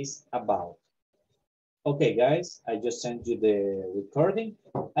step is about. Okay, guys, I just sent you the recording.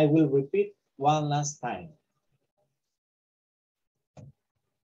 I will repeat one last time.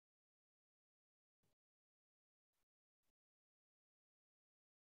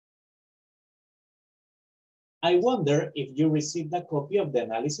 I wonder if you received a copy of the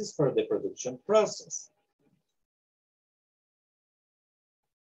analysis for the production process.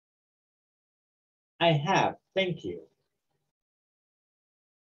 I have, thank you.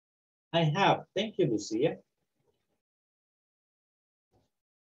 I have, thank you, Lucia.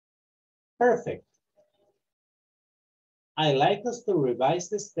 Perfect. I'd like us to revise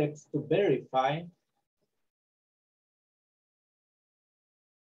the steps to verify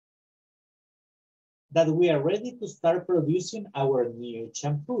that we are ready to start producing our new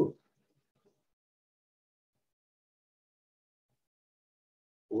shampoo.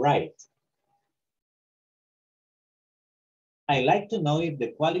 Right. I'd like to know if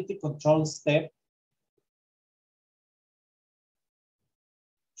the quality control step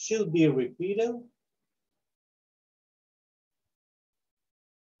should be repeated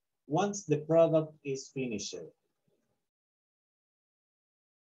once the product is finished.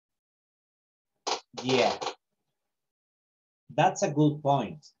 Yeah, that's a good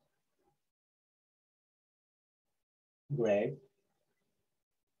point. Greg.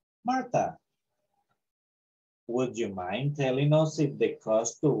 Martha, would you mind telling us if the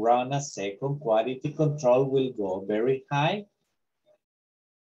cost to run a second quality control will go very high?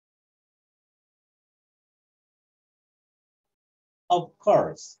 Of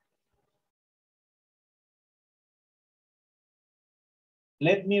course.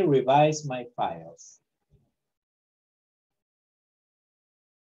 Let me revise my files.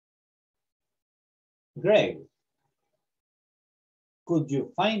 Greg, could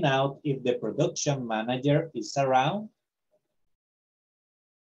you find out if the production manager is around?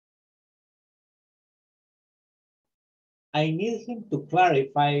 I need him to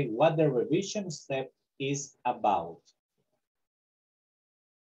clarify what the revision step is about.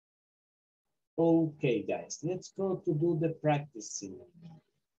 Okay, guys, let's go to do the practicing.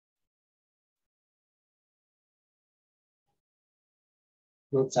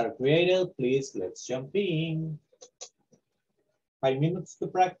 Groups are created, please, let's jump in. 5 minutes to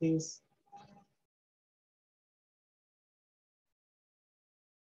practice.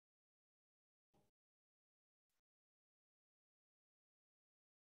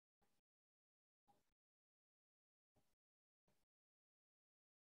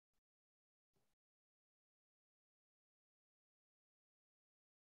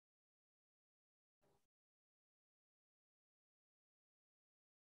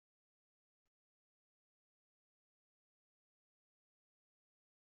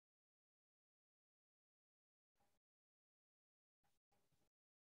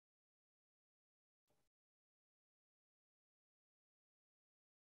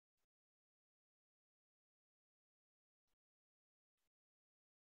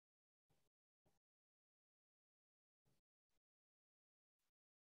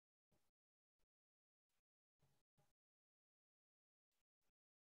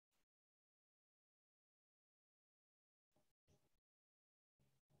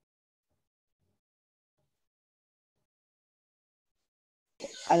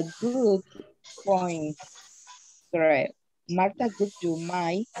 A good point, Greg. Martha, would you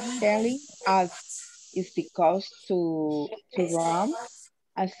mind telling us if the cost to run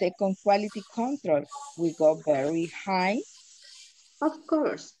a second quality control will go very high? Of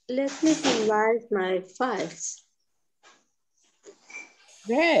course, let me revise my files.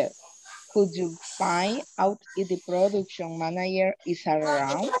 Great. Could you find out if the production manager is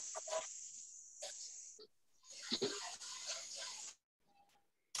around?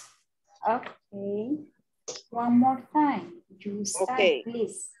 Okay. One more time. You start, Okay.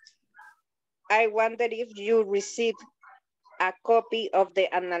 please. I wonder if you received a copy of the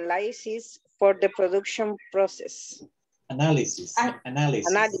analysis for the production process. Analysis.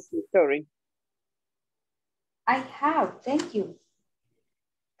 Analysis, sorry. I have, thank you.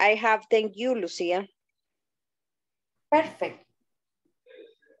 I have, thank you, Lucia. Perfect.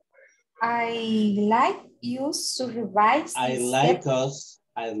 I like you to revise I this like step. us.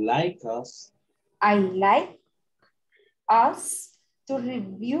 I like us. I like us to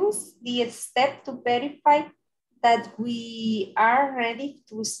review the step to verify that we are ready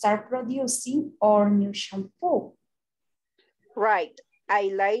to start producing our new shampoo. Right. I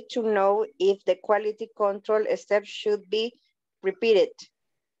like to know if the quality control step should be repeated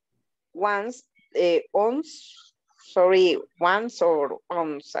once, once or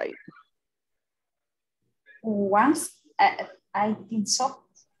on site. Once, I think so.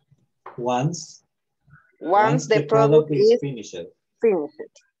 Once the product is finished.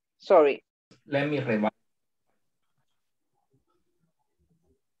 Sorry. Let me revise.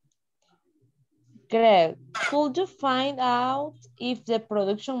 Greg, could you find out if the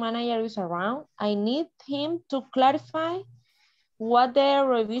production manager is around? I need him to clarify what the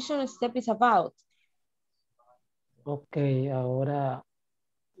revision step is about. Ok, ahora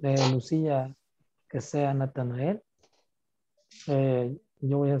Lucía, que sea Natanael.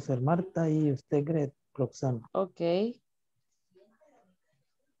 Yo voy a ser Marta y usted, Gret, Roxana. Ok.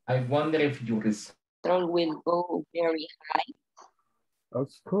 I wonder if you will go very high. Of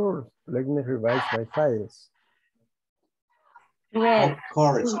course, let me revise my files. Of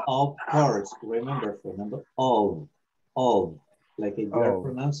course. Remember, all. Like if you are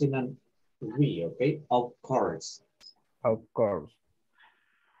pronouncing an we, okay? Of course. Of course.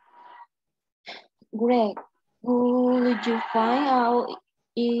 Greg, would you find out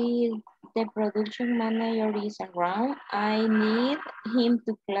if the production manager is around? I need him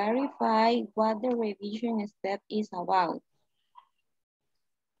to clarify what the revision step is about.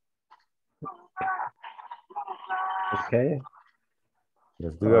 Okay.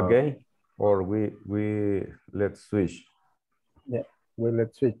 Let's do it again, or we let's switch. Yeah,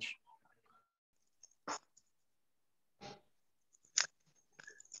 let's switch.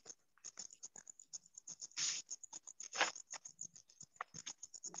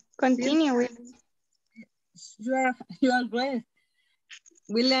 Continue with. You are great.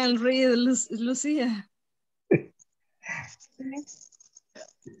 William read Lucia.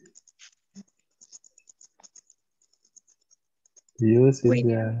 You,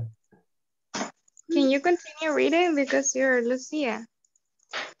 Sylvia. Can you continue reading because you're Lucia?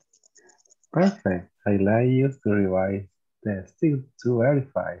 Perfect. I like you to revise the stick to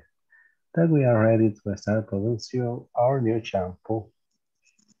verify that we are ready to start producing our new shampoo.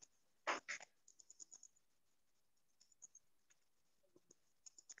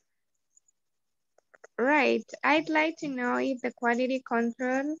 Right. I'd like to know if the quality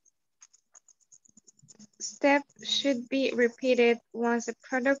control step should be repeated once the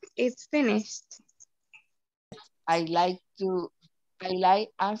product is finished. I like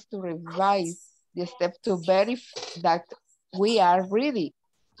us to revise the step to verify that we are ready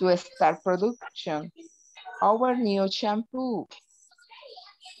to start production. Our new shampoo.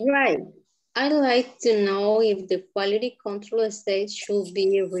 Right. I'd like to know if the quality control stage should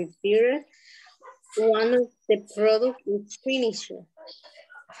be repeated once the product is finished.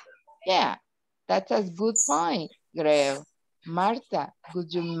 Yeah, that's a good point, Greg. Marta,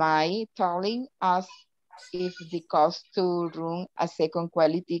 would you mind telling us if the cost to run a second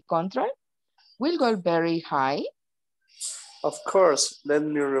quality control will go very high? Of course, let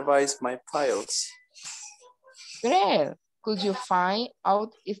me revise my files. Greg, could you find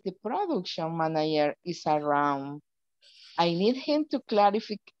out if the production manager is around? I need him to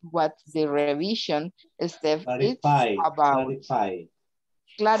clarify what the revision step is about.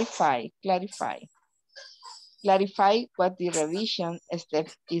 Clarify what the revision step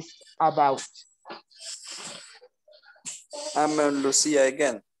is about. I'm Lucia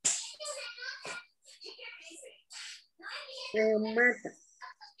again. Marta.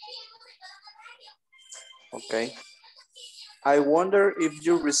 Okay. I wonder if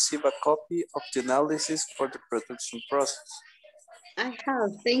you receive a copy of the analysis for the production process. I have,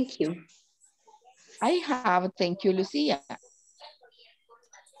 thank you. I have, thank you, Lucia.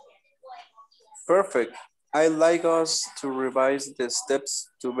 Perfect. I'd like us to revise the steps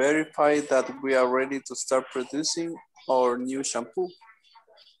to verify that we are ready to start producing our new shampoo.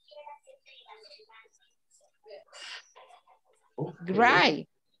 Okay. Right.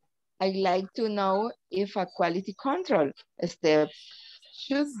 I'd like to know if a quality control step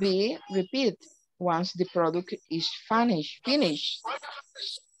should be repeated once the product is finished.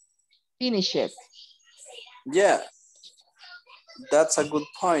 Yeah, that's a good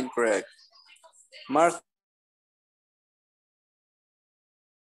point, Greg. Mark,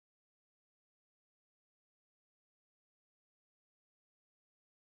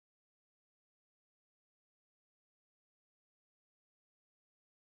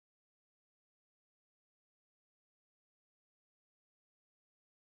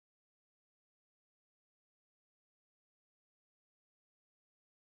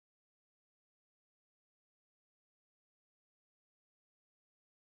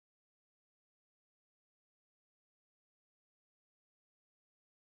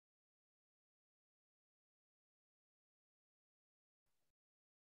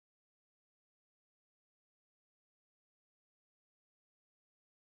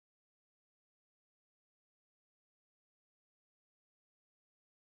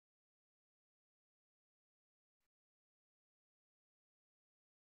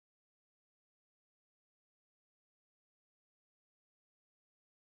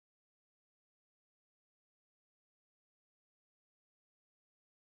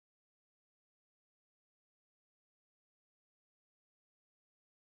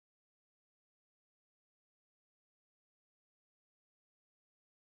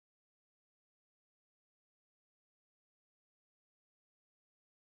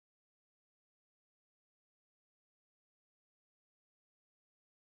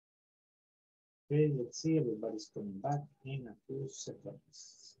 Okay, let's see, everybody's coming back in a few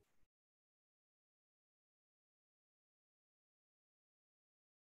seconds.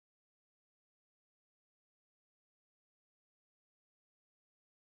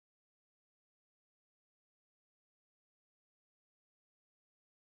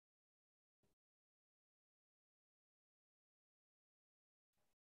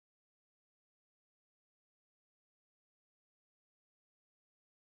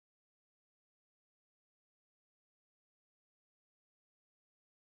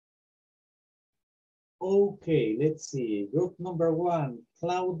 Okay, let's see. Group number one,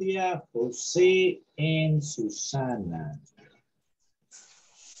 Claudia, Jose, and Susana.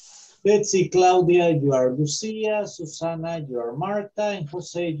 Let's see, Claudia, you are Lucia, Susana, you are Marta, and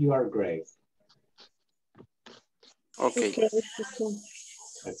Jose, you are Greg. okay.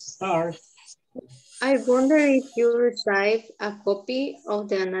 Let's start. I wonder if you received a copy of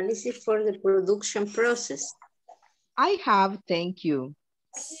the analysis for the production process. I have, thank you.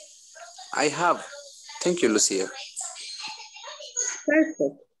 I have. Thank you, Lucia.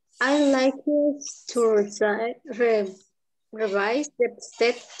 Perfect. I'd like you to revise the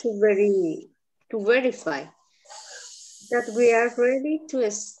step to verify that we are ready to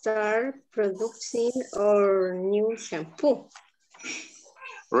start producing our new shampoo.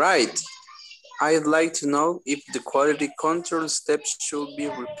 Right. I'd like to know if the quality control steps should be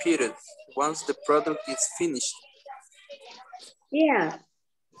repeated once the product is finished. Yeah,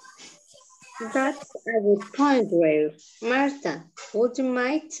 that's a good point, Ray. Marta, would you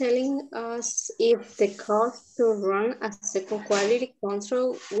mind telling us if the cost to run a second quality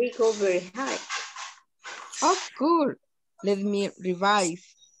control will go very high? Of course. Let me revise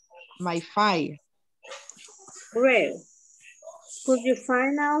my file. Ray, could you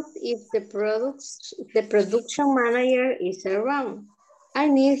find out if the production manager is around? I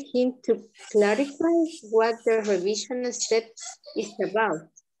need him to clarify what the revision step is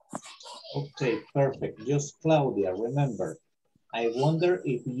about. Okay, perfect. Just Claudia, remember. I wonder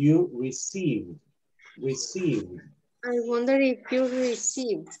if you received. I wonder if you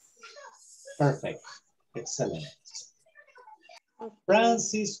received. Perfect. Excellent. Okay.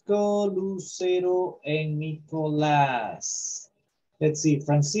 Francisco, Lucero, and Nicolas. Let's see,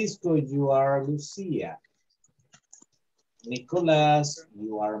 Francisco, you are Lucia. Nicolas,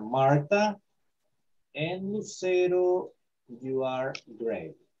 you are Marta. And Lucero, you are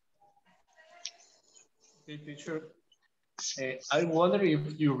Greg. Okay, teacher. I wonder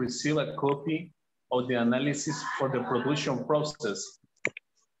if you receive a copy of the analysis for the production process.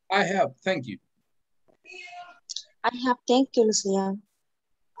 I have, thank you. I have, thank you, Lucia.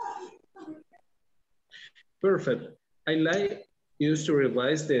 Perfect. I like you to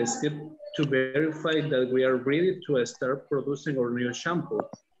revise the step to verify that we are ready to start producing our new shampoo.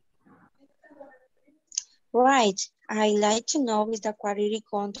 Right. I like to know if the quality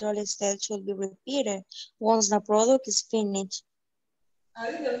control step should be repeated once the product is finished.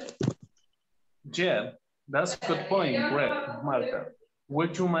 Yeah, that's a good point, Greg, Martha.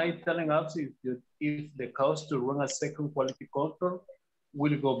 Would you mind telling us if the cost to run a second quality control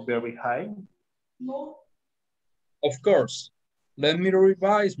will go very high? No. Of course. Let me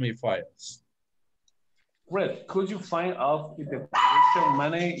revise my files. Greg, could you find out if the production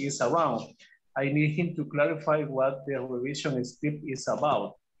manager is around? I need him to clarify what the revision step is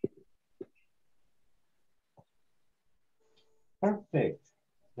about. Perfect.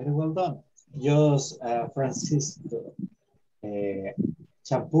 Very well done. Just Francisco.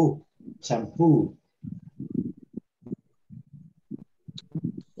 Shampoo.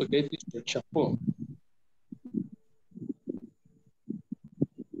 Okay, teacher, shampoo.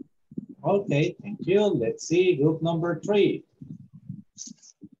 Okay, thank you. Let's see, group number 3.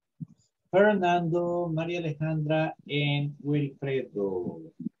 Fernando, Maria Alejandra, and Wilfredo.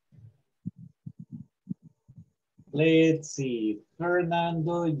 Let's see.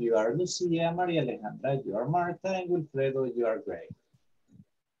 Fernando, you are Lucia. Maria Alejandra, you are Marta. And Wilfredo, you are Greg.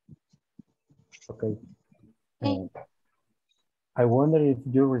 Okay. I wonder if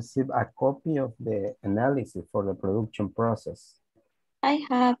you received a copy of the analysis for the production process. I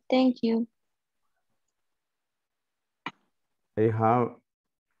have, thank you. I have.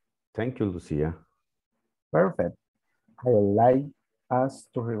 Thank you, Lucia. Perfect. I would like us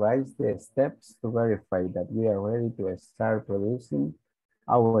to revise the steps to verify that we are ready to start producing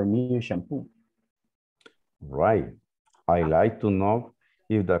our new shampoo. Right. I like to know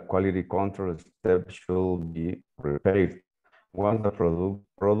if the quality control step should be repeated once the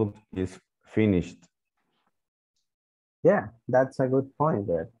product is finished. Yeah, that's a good point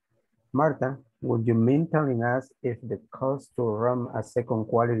there. Marta, would you mind telling us if the cost to run a second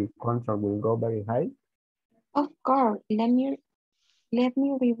quality control will go very high? Of course, let me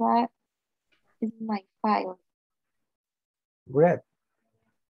revise my file. Great.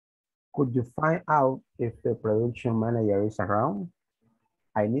 Could you find out if the production manager is around?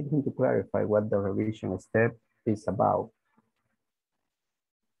 I need him to clarify what the revision step is about.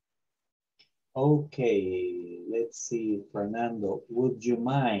 Okay, let's see, Fernando, would you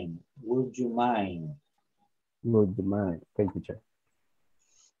mind? Would you mind? Would you mind? Thank you, Chair.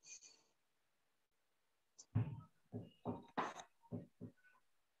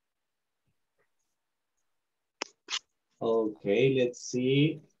 Okay, let's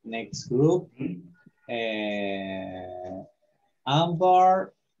see, next group.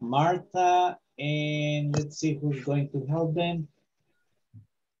 Amber, Martha, and let's see who's going to help them.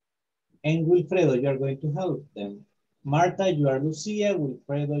 And Wilfredo, you are going to help them. Martha, you are Lucia.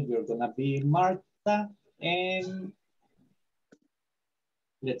 Wilfredo, you're gonna be Martha. And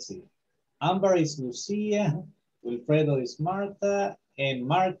let's see. Amber is Lucia. Wilfredo is Martha. And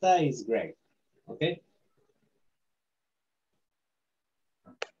Martha is Greg. Okay?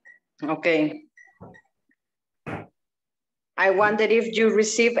 Okay. I wonder if you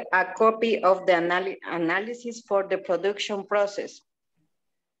received a copy of the analysis for the production process.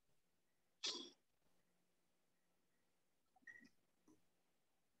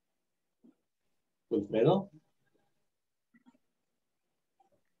 Wilfredo?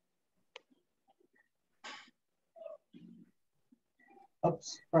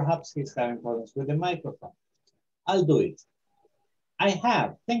 Oops, perhaps he's having problems with the microphone. I'll do it. I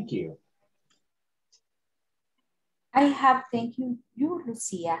have, thank you. I have, thank you,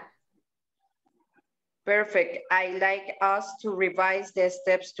 Lucia. Perfect. I like us to revise the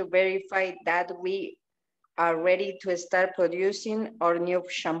steps to verify that we are ready to start producing our new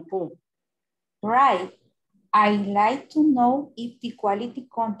shampoo. Right. I like to know if the quality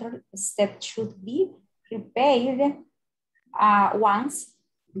control step should be prepared once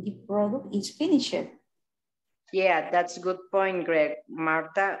the product is finished. Yeah, that's a good point, Greg.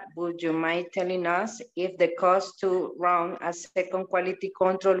 Martha, would you mind telling us if the cost to run a second quality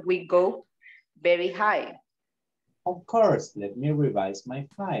control will go very high? Of course, let me revise my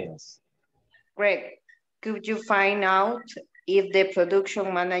files. Greg, could you find out if the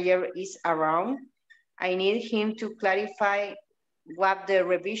production manager is around? I need him to clarify what the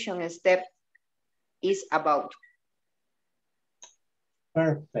revision step is about.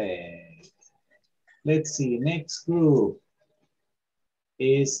 Perfect. Let's see, next group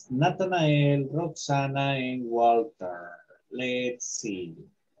is Nathanael, Roxana, and Walter. Let's see.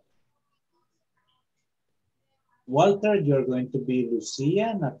 Walter, you're going to be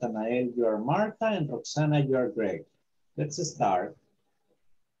Lucia. Nathanael, you're Martha. And Roxana, you're Greg. Let's start.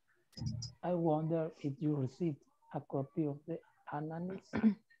 I wonder if you received a copy of the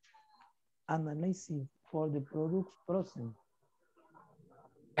analysis for the products present?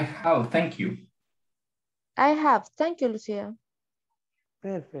 I have, thank you. I have. Thank you, Lucia.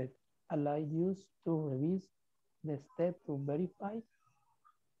 Perfect. Allow you to revise the step to verify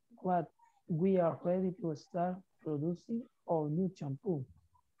what we are ready to start producing our new shampoo.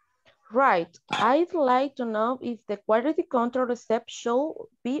 Right. I'd like to know if the quality control step should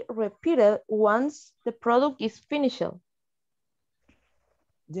be repeated once the product is finished.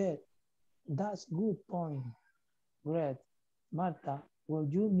 Yeah, that's good point. Great. Martha,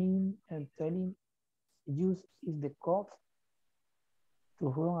 what you mean and telling use is the cost to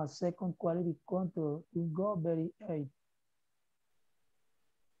run a second quality control will go very high.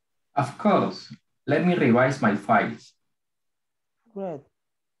 Of course. Let me revise my files. Great.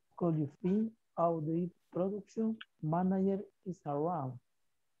 Could you think how the production manager is around?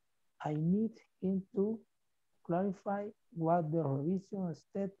 I need him to clarify what the revision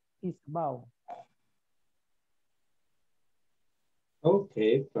step is about.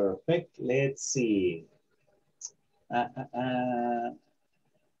 Okay, perfect. Let's see.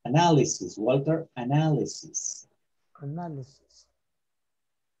 Analysis, Walter, analysis. Analysis.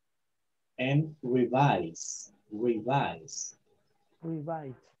 And revise, revise.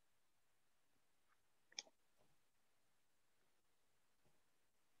 Revise.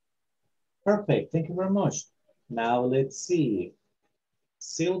 Perfect, thank you very much. Now let's see.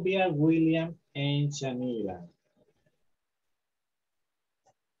 Sylvia, William, and Shanira.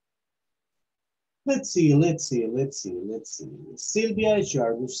 Let's see. Sylvia, you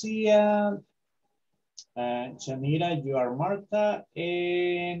are Lucia. Shanira, you are Martha.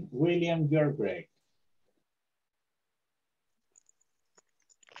 And William, you are Greg.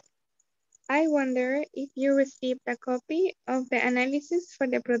 I wonder if you received a copy of the analysis for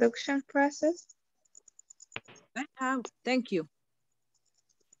the production process. I have, thank you.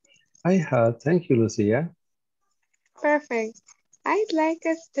 I have, thank you, Lucia. Perfect. I'd like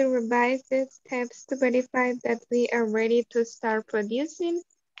us to revise the steps to verify that we are ready to start producing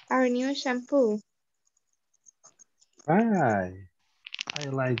our new shampoo. Right.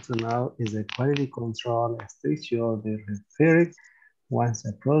 I'd like to know is the quality control structure be referred once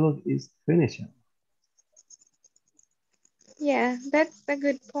the product is finished. Yeah, that's a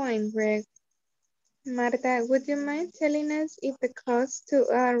good point, Greg. Marta, would you mind telling us if the cost to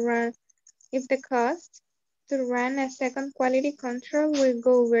run a second quality control will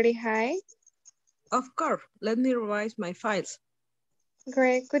go very high? Of course, let me revise my files.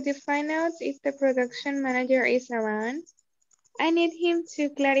 Greg, could you find out if the production manager is around? I need him to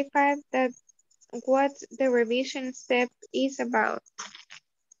clarify that what the revision step is about.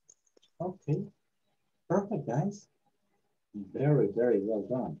 Okay, perfect, guys. Very, very well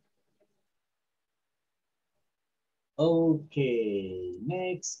done. Okay,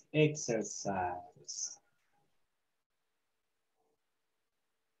 next exercise.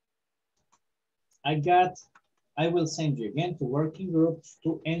 I will send you again to working groups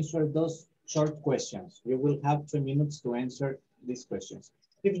to answer those short questions. You will have 2 minutes to answer these questions.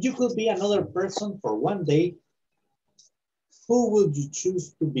 If you could be another person for one day, who would you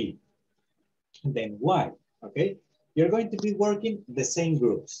choose to be? And then why? Okay, you're going to be working the same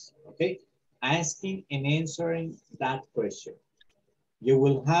groups, okay? Asking and answering that question. You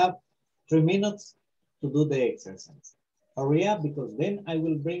will have 3 minutes to do the exercise. Hurry up, because then I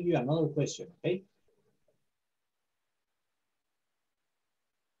will bring you another question, okay?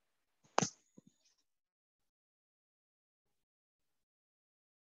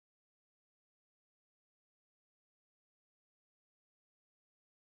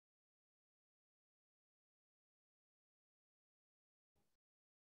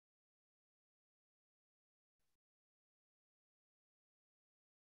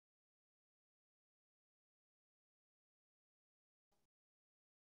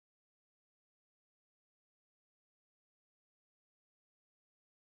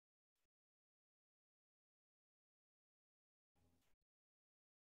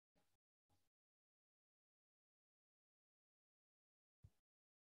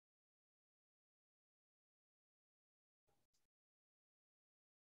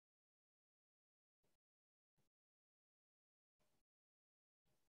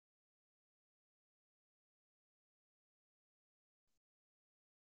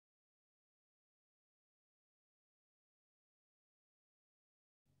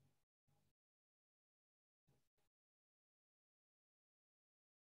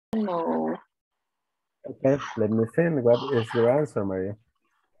 No. Okay, let me think. What is your answer, Maria?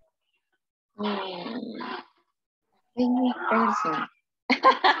 Famous person.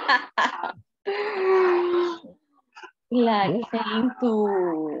 Like saying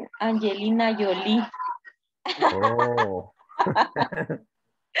to Angelina Jolie. Oh.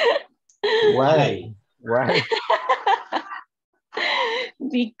 Why? Why?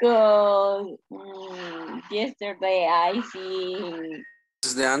 Because yesterday I see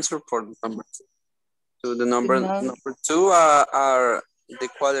This is the answer for number two. So the no, number two are the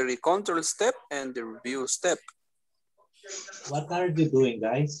quality control step and the review step. What are you doing,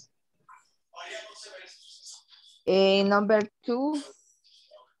 guys? Number two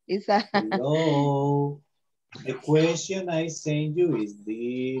is a Hello. The question I send you is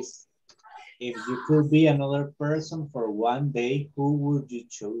this. If you could be another person for one day, who would you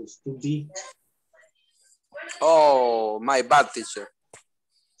choose to be? Oh, my bad, teacher.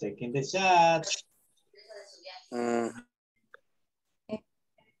 Checking the chat.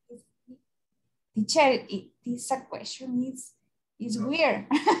 Teacher, this question is weird.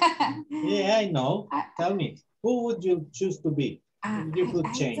 Yeah, I know. Tell me, who would you choose to be? If you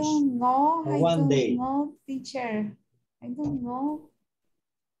could change. I don't know. For one day. I don't know, teacher. I don't know.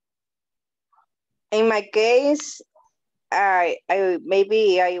 In my case,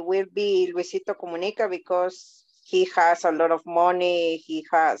 maybe I will be Luisito Comunica because he has a lot of money. He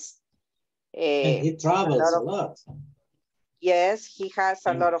has And he travels a lot. Yes, he has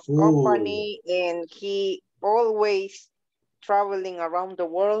a lot of company and he always traveling around the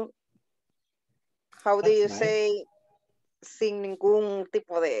world. How do you say sin ningún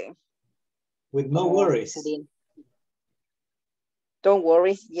tipo de... With no worries. Don't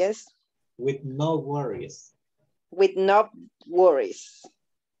worry, yes. With no worries. With no worries.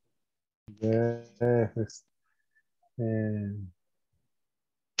 Yes.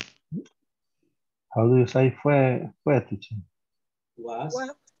 How do you say fue teacher? Was.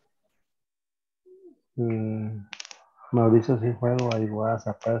 Mauricio sí juego, I was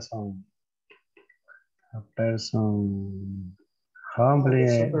a person humble.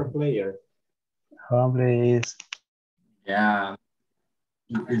 Soccer player. Humble is. Yeah,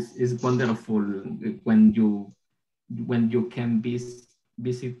 it's wonderful when you can visit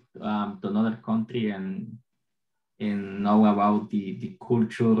to another country and know about the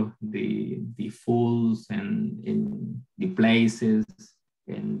culture, the foods and the places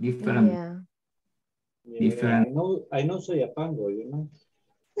and different. Yeah, I know Soyapango, you know.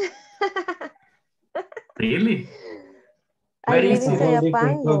 Really? I live in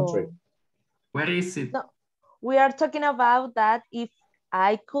Soyapango. Where is it? No, we are talking about that if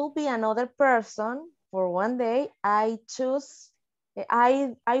I could be another person for one day, I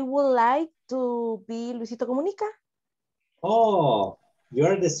would like to be Luisito Comunica. Oh,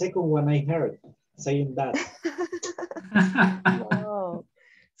 you're the second one I heard saying that. No,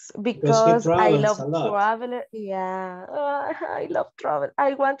 because I love travel. Yeah, I love travel.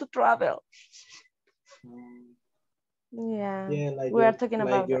 I want to travel. Yeah, like we are talking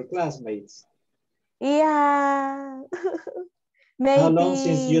about your classmates. Yeah. Maybe. How long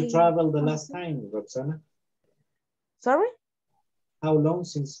since you traveled the last time, Roxana? Sorry? How long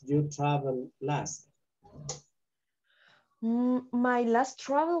since you traveled last? My last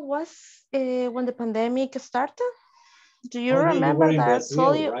travel was when the pandemic started. Do you yeah, remember you were in that Brazil, I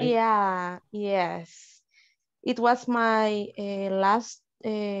told you? Right? Yeah, yes. It was my last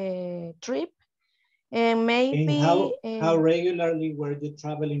trip. And maybe. And how regularly were you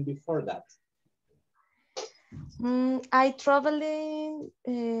traveling before that? I traveling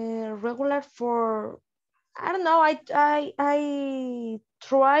regular for, I don't know, I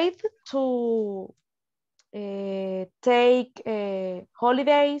tried to take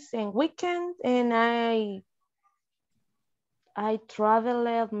holidays and weekends, and I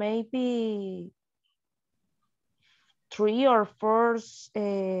traveled maybe 3 or 4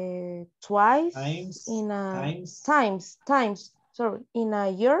 twice times sorry, in a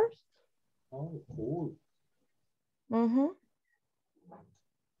year. Oh, cool. Mm-hmm.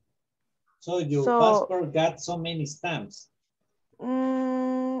 So your passport got so many stamps?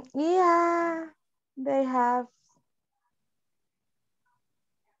 Yeah, they have.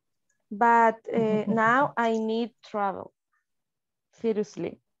 But now I need travel.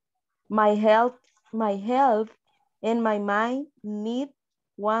 Seriously. My health and my mind need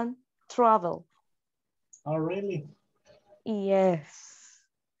one travel. Oh, really? Yes.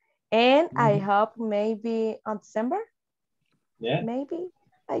 And I hope maybe on December. Yeah. Maybe,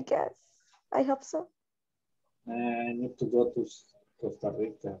 I guess. I hope so. I need to go to Costa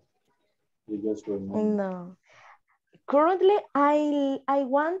Rica. You just remember. No. Currently, I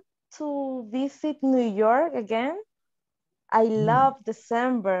want to visit New York again. I love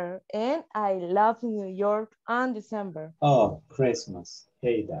December and I love New York on December. Oh, Christmas.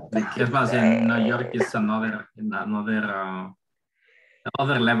 Hey, that. The Christmas in New York is another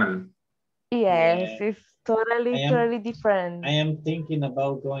level. Yes, totally different. I am thinking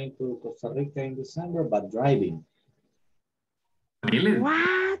about going to Costa Rica in December, but driving. Really?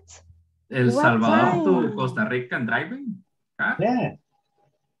 What? El What Salvador to time? Costa Rica and driving? Car? Yeah.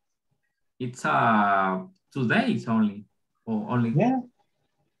 It's 2 days only. Or only. Yeah.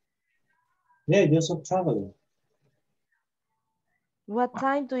 Yeah, just of traveling. What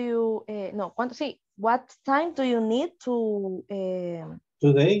time do you, no, ¿cuánto? Sí, what time do you need to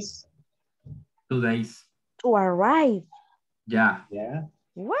 2 days? 2 days. to arrive? Yeah. Yeah.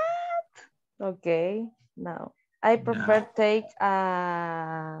 What? Okay, no. I prefer take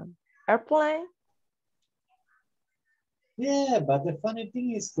a airplane. Yeah, but the funny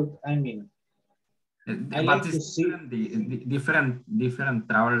thing is, I mean, I But like to it's see. different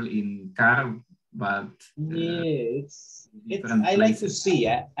travel in car, but Yeah, it's different I like to places. see.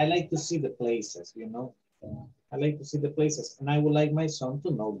 I like to see the places, you know. I like to see the places, and I would like my son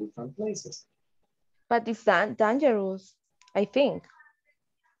to know different places. But it's dangerous, I think.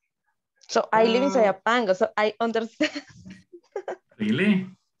 So I live in Soyapango, so I understand. Really?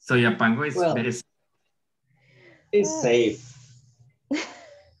 Soyapango is Well, very it's safe.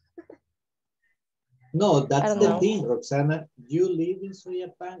 No, that's the thing, Roxana. You live in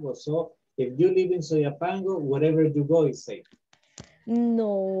Soyapango, so if you live in Soyapango, wherever you go is safe.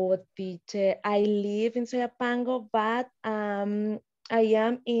 No, teacher. I live in Soyapango, but I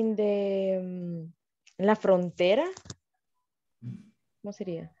am in the en la frontera. ¿Cómo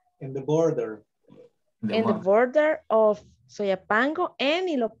sería? In the border. In the border of Soyapango and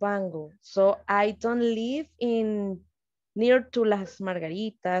Ilopango. So I don't live in near to Las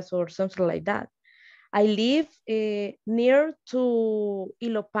Margaritas or something like that. I live near to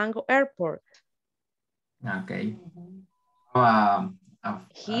Ilopango Airport. Okay.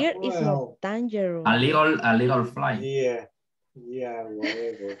 Here is not dangerous. A legal flight. Yeah,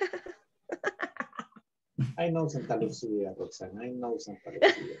 whatever. I know Santa Lucia, Roxana. I know Santa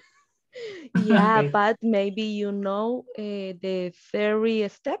Lucia. Yeah, okay. But maybe you know the 30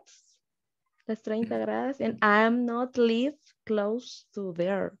 steps, las 30 gradas, and I'm not live close to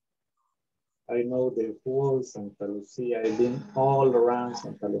there. I know the whole Santa Lucia. I've been all around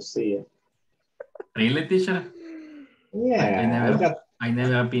Santa Lucia. Really, teacher? Yeah, I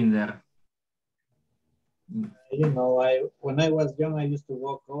never been there. You know, when I was young, I used to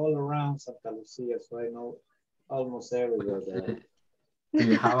walk all around Santa Lucia, so I know almost everywhere there. Do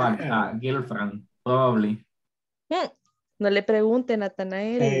you have a girlfriend? Probably. No le pregunte,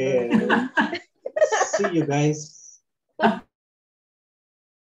 Natanael. See you guys.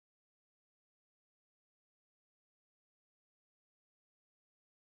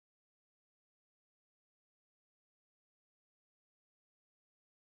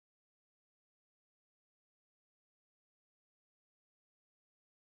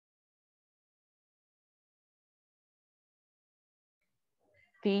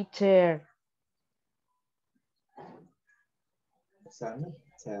 Teacher. Roxana,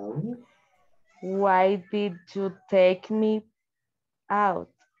 tell me. Why did you take me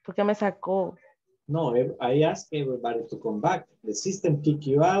out? ¿Por qué me sacó? No, I asked everybody to come back. The system kicked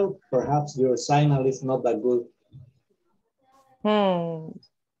you out. Perhaps your signal is not that good.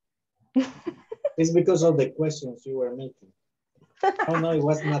 It's because of the questions you were making. Oh no, it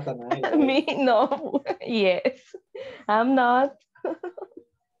was Nathanael. Right? Me, no. Yes, I'm not.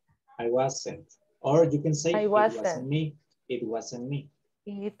 I wasn't. Or you can say I it wasn't. wasn't me. It wasn't me.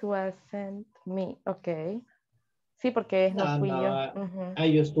 It wasn't me. Okay. Sí, porque no fui yo. I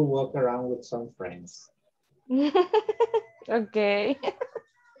used to walk around with some friends. Okay.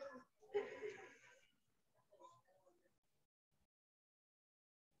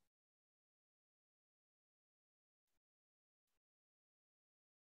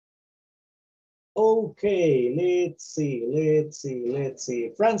 Okay, let's see.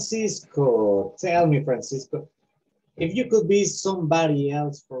 Francisco, tell me, Francisco, if you could be somebody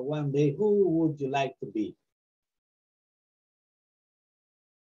else for one day, who would you like to be?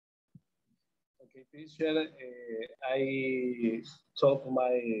 Okay, teacher, I told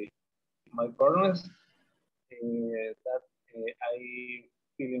my partners that I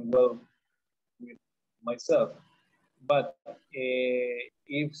feeling well with myself, but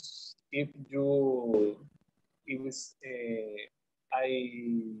if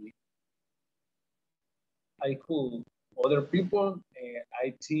I could other people,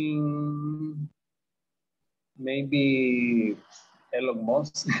 I think maybe Elon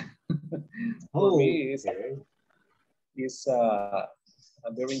Musk. For me, is a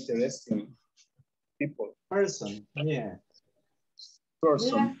very interesting person. Yeah.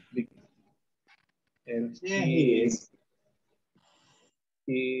 Person. Yeah. And yeah, he is.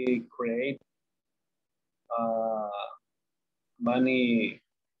 He create many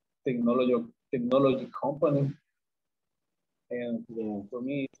technology company. And for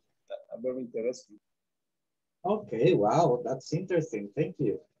me, it's very interesting. Okay, wow, that's interesting. Thank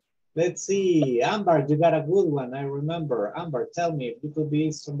you. Let's see, Amber, you got a good one. I remember. Amber, tell me, if you could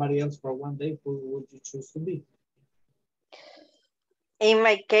be somebody else for one day, who would you choose to be? In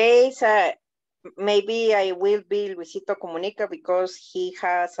my case, maybe I will be Luisito Comunica because he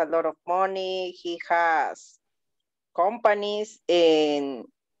has a lot of money, he has companies, and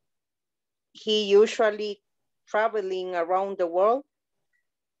he usually traveling around the world.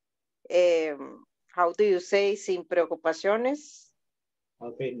 How do you say, sin preocupaciones?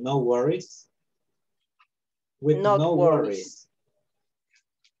 Okay, no worries. With Not no worries.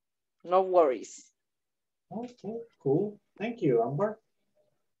 No worries. Okay, cool. Thank you, Amber.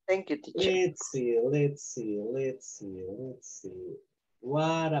 Thank you, teacher. Let's see.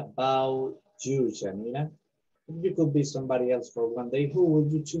 What about you, Janina? If you could be somebody else for one day, who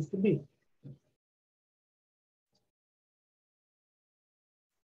would you choose to be?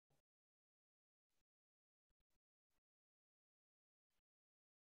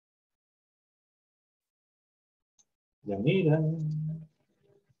 Janina.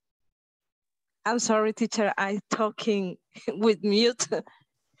 I'm sorry, teacher, I'm talking with mute.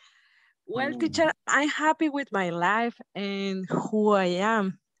 Well, teacher, I'm happy with my life and who I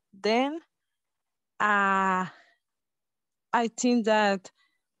am. Then I think that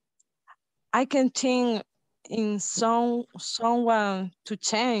I can think in someone to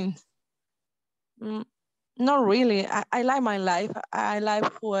change. Not really. I like my life. I like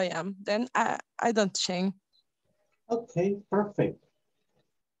who I am. Then I don't change. Okay, perfect.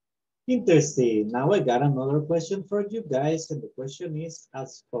 Interesting. Now I got another question for you guys, and the question is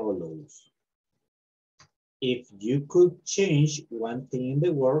as follows. If you could change one thing in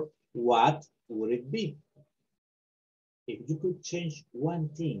the world, what would it be? If you could change one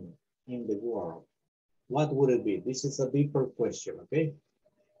thing in the world, what would it be? This is a deeper question, okay?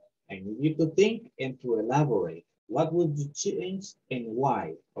 I need you to think and to elaborate. What would you change and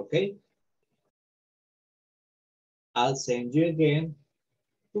why, okay? I'll send you again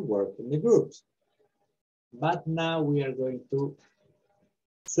to work in the groups. But now we are going to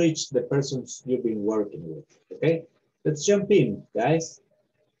switch the persons you've been working with, okay? Let's jump in, guys.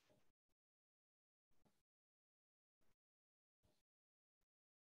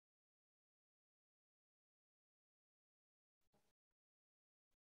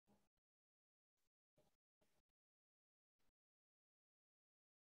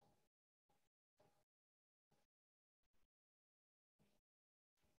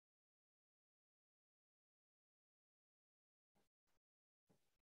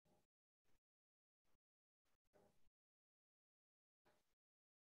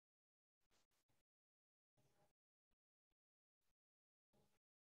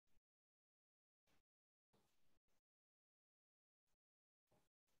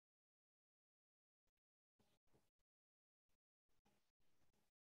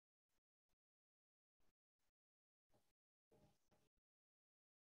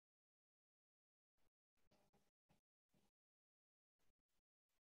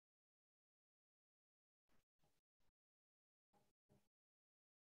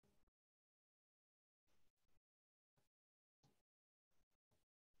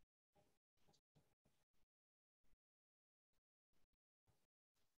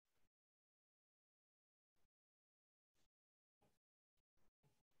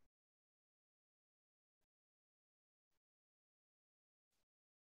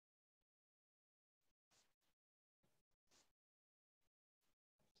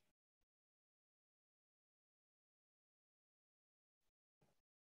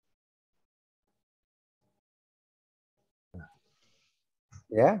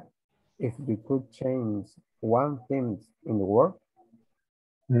 Yeah, if you could change one thing in the world,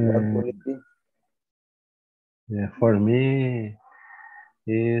 what would it be? Yeah, for me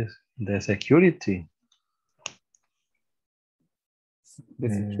is the security. The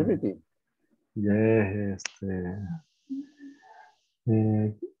security. Yes,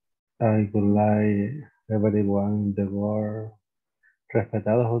 I would like everyone in the world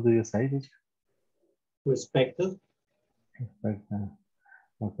respetado. How do you say it? Respected. Respected.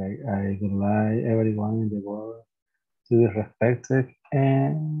 Okay, I would like everyone in the world to be respected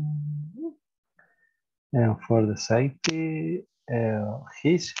and for the safety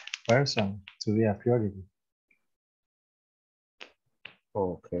each person to be a priority.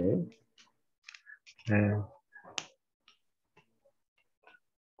 Okay.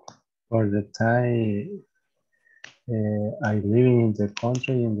 For the time I live in the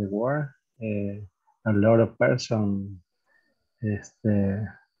country, in the world, a lot of person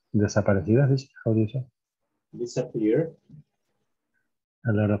desaparecidas, how do you say? Disappear.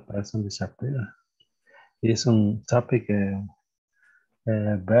 A lot of person disappear. It's un topic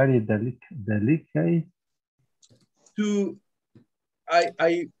very delicate.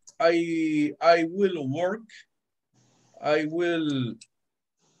 I will work. I will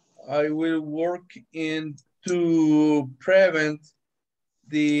work in to prevent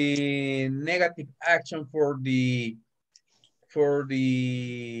the negative action for the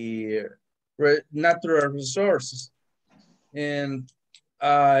natural resources, and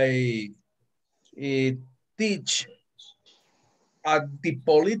I teach at the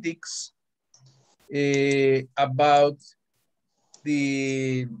politics about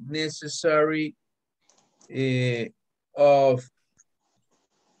the necessary of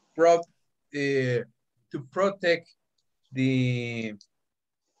to protect the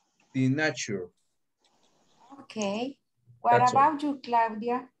nature. Okay. What That's all. about you,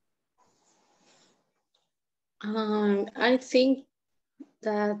 Claudia? I think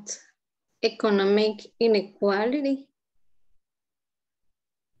that economic inequality,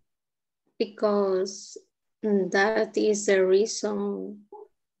 because that is the reason,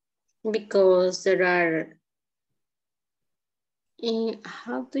 because there are,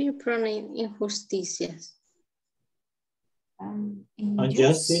 how do you pronounce injusticias?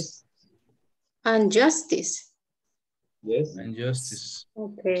 Injustice. Injustice. Yes. Injustice.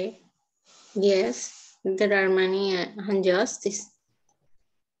 Okay. Yes, there are many injustice.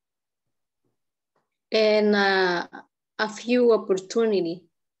 And a few opportunity.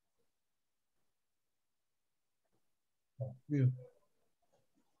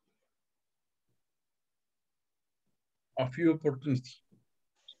 A few opportunities.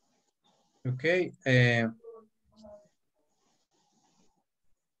 Okay.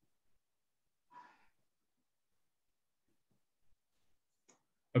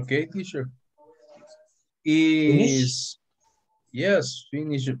 Okay, teacher. Finish? Yes,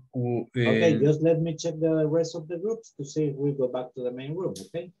 finish. Okay, just let me check the rest of the groups to see if we go back to the main room,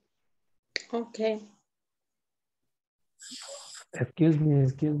 okay? Okay. Excuse me,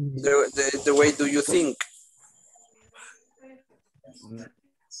 excuse me. The way do you think?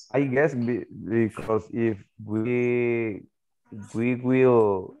 I guess because if we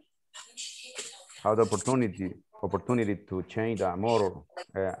will have the opportunity to change the motor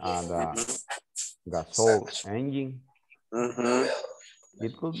and gasol engine,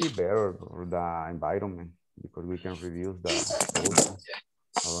 it could be better for the environment because we can reduce the pollution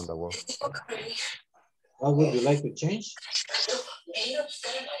around the world. What would you like to change?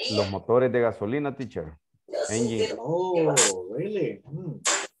 Los motores de gasolina, teacher. Engine. Oh, really?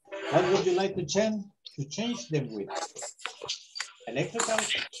 What would you like to change them with? Electrical?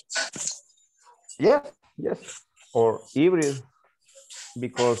 Yes. Or hybrid,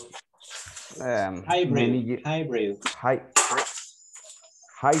 because hybrid.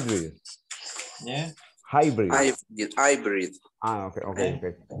 Yeah. Hybrid.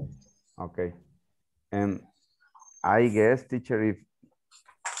 Okay. And I guess, teacher,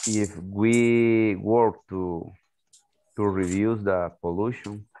 if we work to reduce the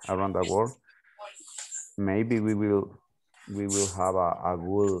pollution around the world, maybe we will have a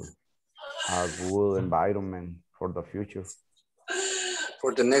good environment for the future.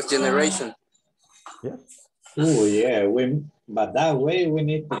 For the next generation. Yeah. Oh yeah, but that way we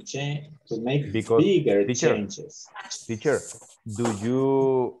need to change to make bigger changes. Teacher, do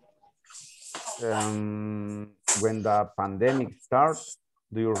you when the pandemic started,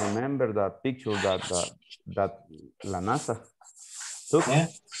 do you remember that picture that La NASA took? Yeah.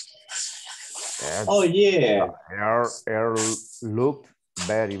 Oh yeah. The air looked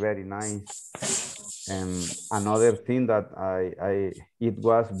very, very nice. And another thing that it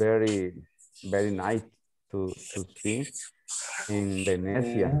was very, very nice to see in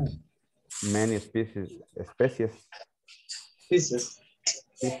Venecia, many species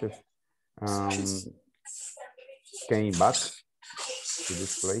came back to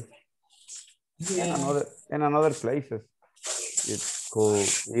this place. Yeah. And another places. It's called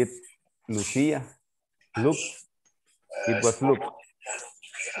Lucia. It was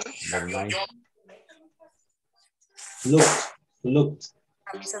very nice. Looked.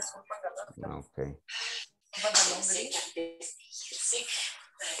 Okay.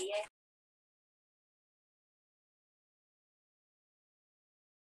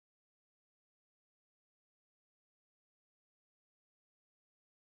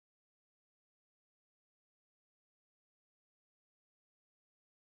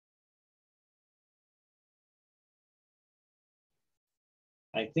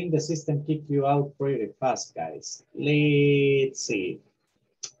 I think the system kicked you out pretty fast, guys. Let's see.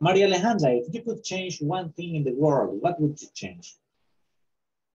 Maria Alejandra, if you could change one thing in the world, what would you change?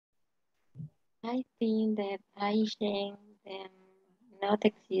 I think that I change them not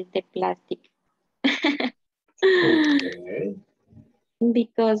exist the plastic. Okay.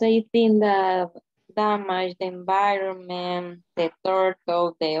 Because I think that damage the environment, the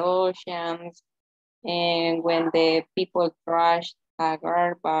turtle, the oceans, and when the people trash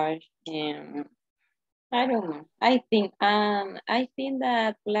garbage, and I don't know. I think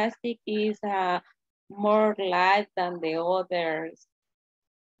that plastic is more life than the other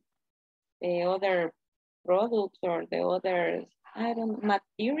products or the other, I don't know,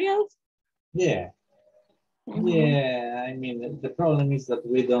 materials. Yeah. Yeah, I mean, the problem is that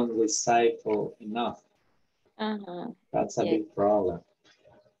we don't recycle enough. That's a big problem.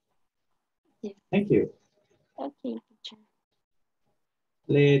 Yes. Thank you. Okay, teacher.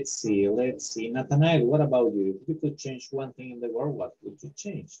 Let's see. Nathanael, what about you? If you could change one thing in the world, what would you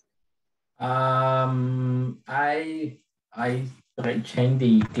change? I change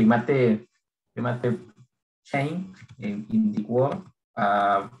the climate change in the world.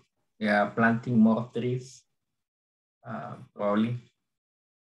 Yeah, planting more trees, probably.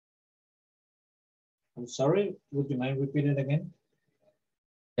 I'm sorry, would you mind repeating it again?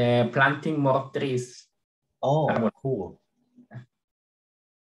 Planting more trees. Oh, cool.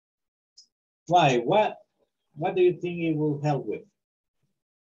 Why? What do you think it will help with?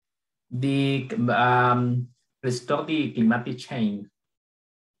 The restore the climate change.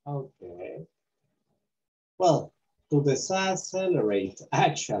 Okay. Well, to decelerate,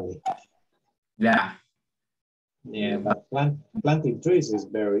 actually. Yeah. Yeah, but planting trees is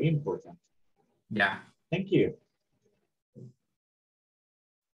very important. Yeah. Thank you.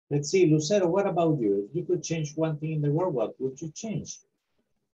 Let's see, Lucero, what about you? If you could change one thing in the world, what would you change?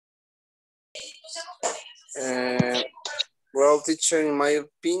 Well, teacher, in my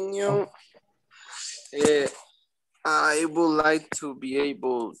opinion, I would like to be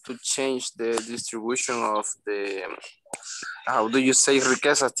able to change the distribution of the, how do you say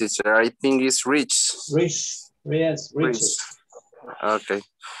riqueza, teacher? I think it's rich. Yes, riches. Okay.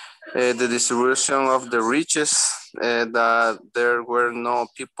 The distribution of the riches, that there were no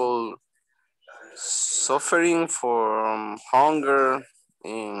people suffering from hunger,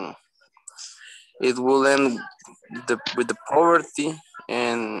 and it will end with the poverty,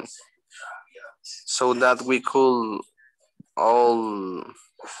 and so that we could all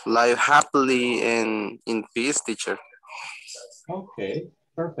live happily and in peace, teacher. Okay,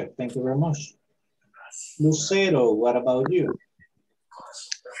 perfect. Thank you very much. Lucero, what about you?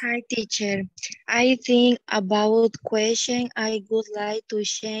 Hi, teacher. I think about question, I would like to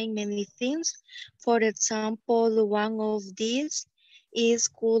change many things. For example, one of these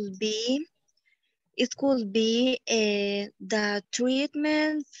could be the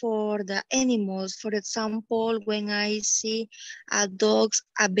treatment for the animals. For example, when I see a dog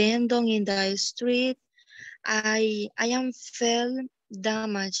abandoned in the street, I am feel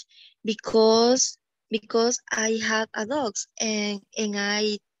damaged because I have a dog and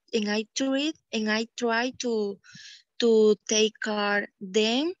I try to take care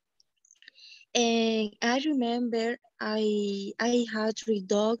them. And I remember I had 3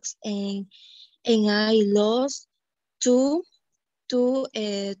 dogs and I lost two 2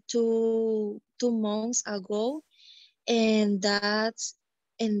 months ago, and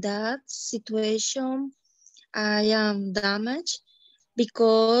in that situation I am damaged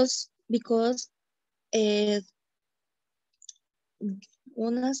because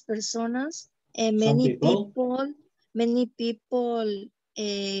unas personas many people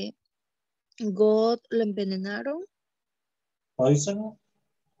got lo envenenaron. Poison?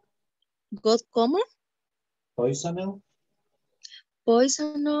 Got ¿cómo? Poison?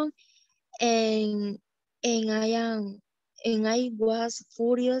 Poison, and I was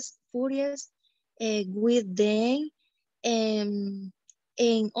furious with them, and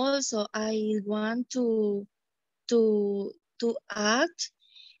also I want to act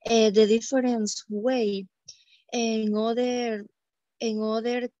the different way. And other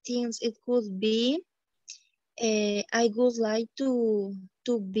things it could be, I would like to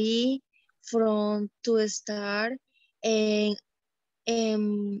be from to start, and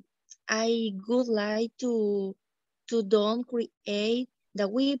I would like to don't create the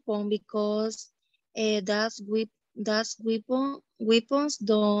weapon because weapons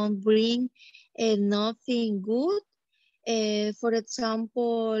don't bring nothing good. For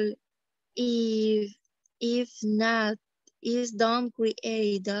example, if not is don't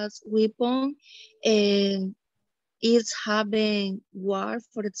create that weapon, is having war,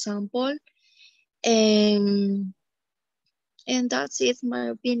 for example. And that's it, my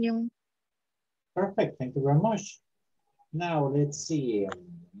opinion. Perfect, thank you very much. Now let's see.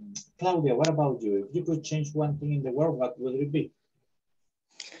 Claudia, what about you? If you could change one thing in the world, what would it be?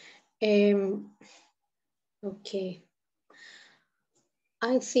 Okay.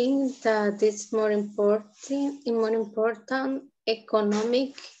 I think that it's more important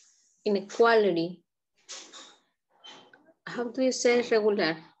economic inequality. How do you say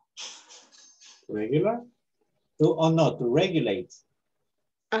regular? Regular? To regulate.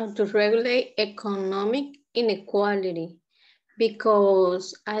 To regulate economic inequality,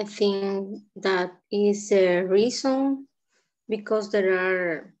 because I think that is a reason, because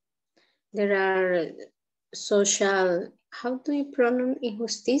there are social, how do you pronounce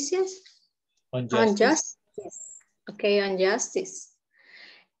injusticias? Injustice. Okay, injustice,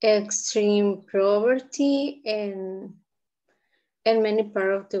 extreme poverty, and many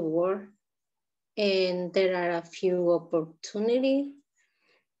parts of the world. And there are a few opportunities.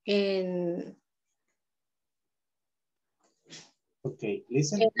 And okay,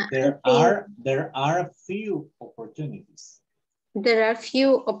 listen, there are a few opportunities. There are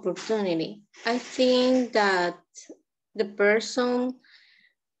few opportunities. I think that the person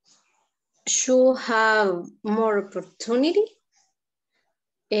should have more opportunity,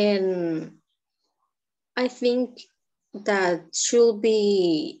 and I think that should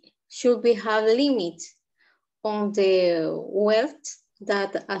be have limits on the wealth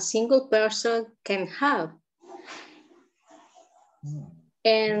that a single person can have.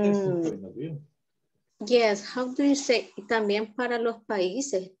 And yes, how do you say? También para los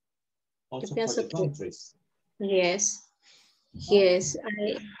países. Also for the countries. Yes. Yes.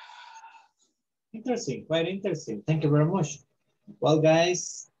 Interesting, quite interesting. Thank you very much. Well,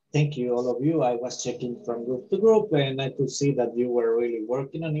 guys, thank you, all of you. I was checking from group to group, and I could see that you were really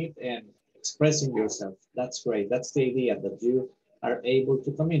working on it and expressing yourself. That's great. That's the idea, that you are able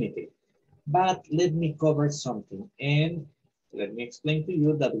to communicate. But let me cover something, and let me explain to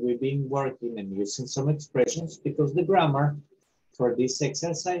you that we've been working and using some expressions, because the grammar for this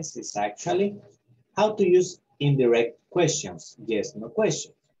exercise is actually how to use indirect questions, yes, no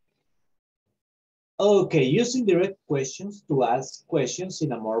questions. Okay, use indirect questions to ask questions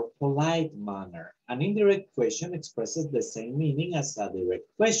in a more polite manner. An indirect question expresses the same meaning as a direct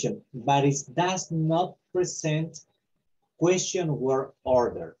question, but it does not present question word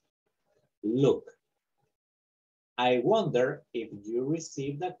order. Look, I wonder if you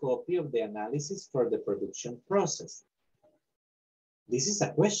received a copy of the analysis for the production process. This is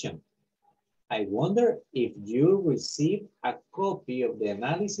a question. I wonder if you received a copy of the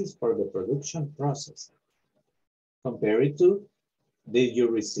analysis for the production process. Compare it to, did you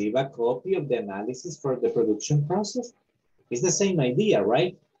receive a copy of the analysis for the production process? It's the same idea,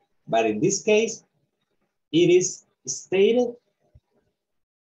 right? But in this case, it is stated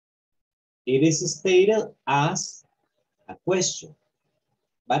as a question.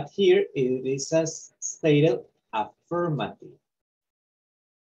 But here it is as stated affirmative.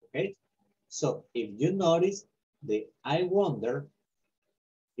 Okay? So if you notice, the I wonder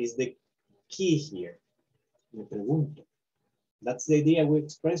is the key here. Me pregunto. That's the idea we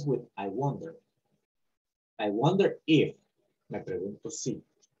express with I wonder. I wonder if, me pregunto si.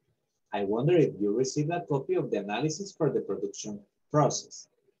 I wonder if you received a copy of the analysis for the production process.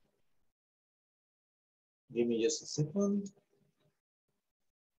 Give me just a second.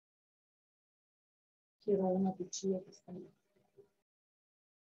 Quiero una cuchilla que está ahí.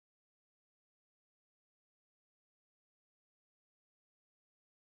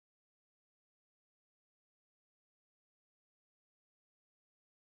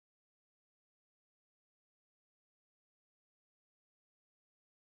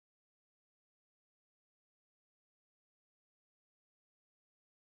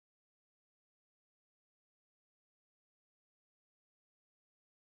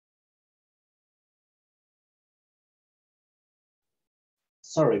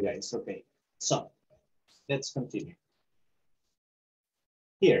 Sorry, guys. Okay. So let's continue.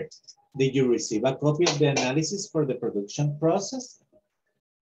 Here, did you receive a copy of the analysis for the production process?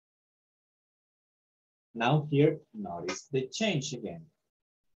 Now here, notice the change again.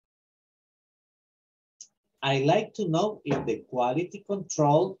 I like to know if the quality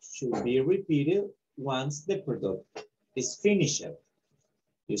control should be repeated once the product is finished.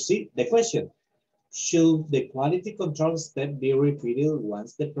 You see the question, should the quality control step be repeated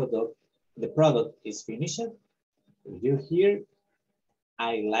once the product is finished? You hear,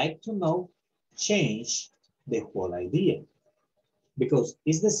 I like to know, change the whole idea, because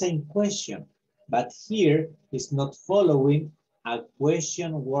it's the same question, But here it's not following a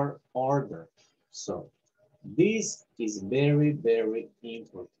question word order. So this is very, very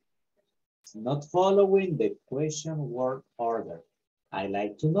important. It's not following the question word order. I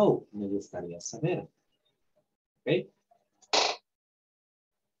like to know. Me gustaría saber. Okay.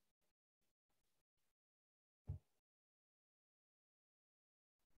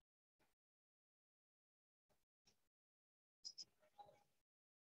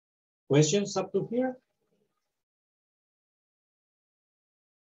 Questions up to here?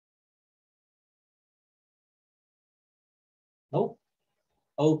 No?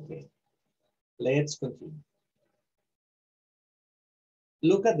 Okay. Let's continue.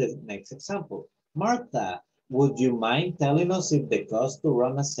 Look at the next example. Martha, would you mind telling us if the cost to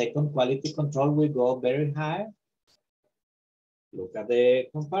run a second quality control will go very high? Look at the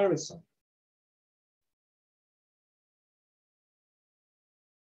comparison.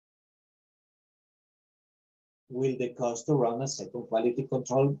 Will the cost to run a second quality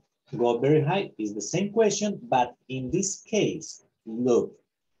control go very high? Is the same question, but in this case, look,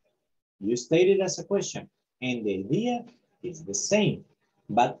 you stated as a question, and the idea is the same.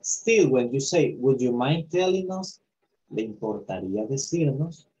 But still, when you say, would you mind telling us? ¿Le importaría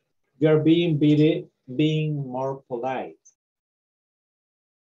decirnos? You're being more polite.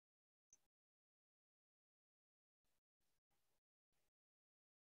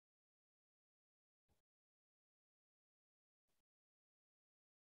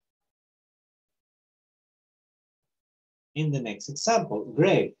 In the next example,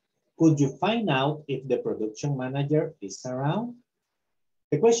 Greg, could you find out if the production manager is around?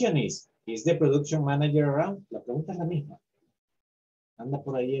 The question is the production manager around? La pregunta es la misma. ¿Anda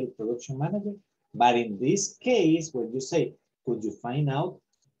por ahí el production manager? But in this case, when you say, could you find out?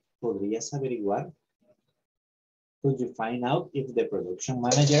 ¿Podrías averiguar? Could you find out if the production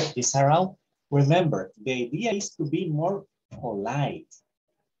manager is around? Remember, the idea is to be more polite.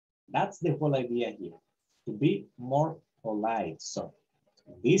 That's the whole idea here, to be more polite. So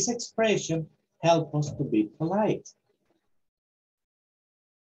this expression helps us to be polite.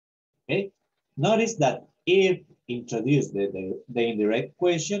 Okay, notice that if introduce the indirect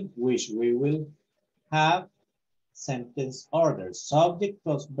question, which we will have sentence order, subject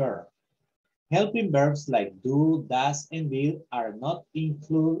plus verb. Helping verbs like do, does, and did are not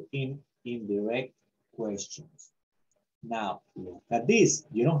included in indirect questions. Now, look at this.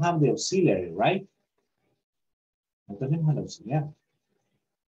 You don't have the auxiliary, right? No tenemos el auxiliar.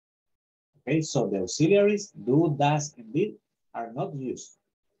 Okay, so the auxiliaries do, does, and did are not used.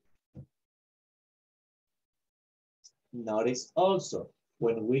 Notice also,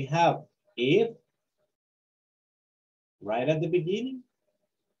 when we have if right at the beginning,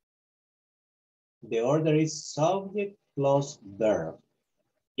 the order is subject plus verb.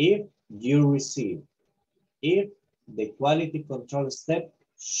 If you receive, if the quality control step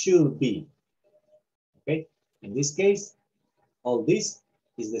should be. Okay, in this case, all this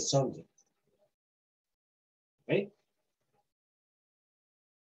is the subject. Okay.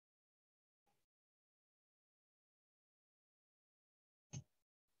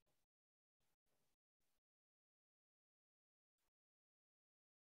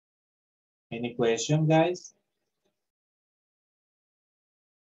 Any question, guys?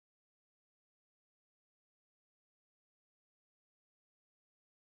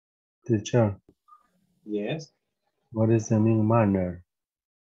 Teacher. Yes. What is the mean manner?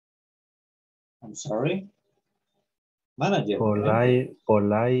 I'm sorry. Manager.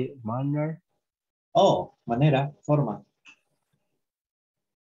 Polite manner. Oh, manera, forma.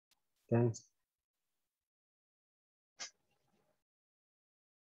 Thanks.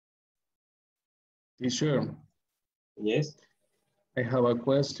 Teacher. Yes. I have a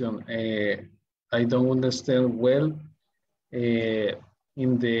question. I don't understand well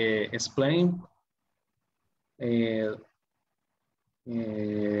in the explain that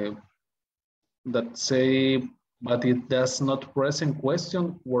say, but it does not present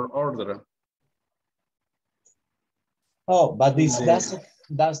question or order. Oh, but this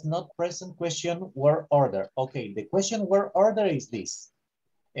does not present question word order. Okay, the question word order is this.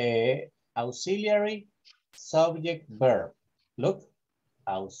 Auxiliary, subject, verb. Look,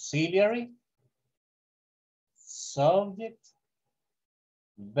 auxiliary, subject,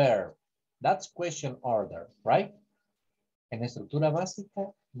 verb. That's question order, right? En estructura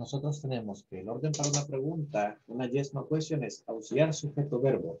básica, nosotros tenemos que el orden para una pregunta, una yes, no question es auxiliar, sujeto,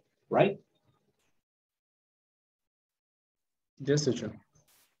 verbo, right? Yes, teacher.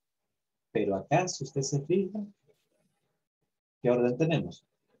 Pero acá, si usted se fija, ¿qué orden tenemos?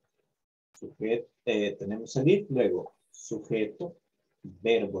 Sujeto, tenemos el if, luego sujeto,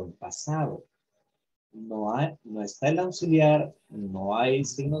 verbo en pasado. no está el auxiliar, no hay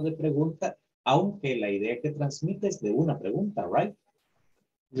signo de pregunta, aunque la idea que transmite es de una pregunta, right?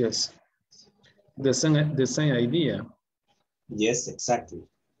 Yes. The same idea. Yes, exactly.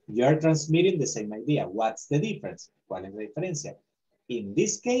 You are transmitting the same idea. What's the difference? ¿Cuál es la diferencia? In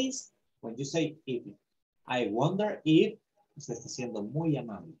this case, when you say if, I wonder if, usted está siendo muy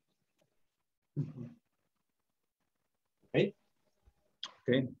amable. Okay?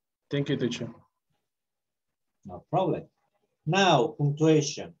 Okay. Thank you, teacher. No problem. Now,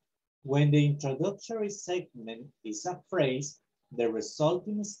 punctuation. When the introductory segment is a phrase, the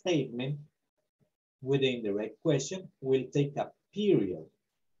resulting statement with the indirect question will take a period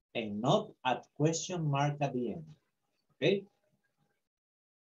and not a question mark at the end. Okay?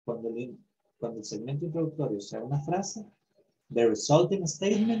 Cuando el segmento introductorio sea una frase, the resulting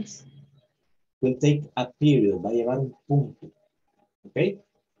statements will take a period, va a llevar un punto. Okay?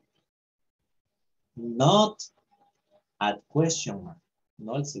 Not at question mark.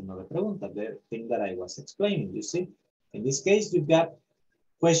 No el signo de pregunta, the thing that I was explaining, you see? In this case, you got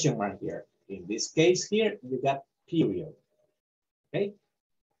question mark here. In this case here, you got period. Okay?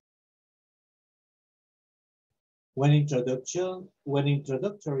 When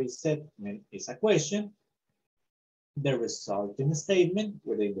introductory statement is a question, the resulting statement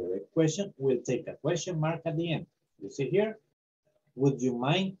with a direct question will take a question mark at the end. You see here? Would you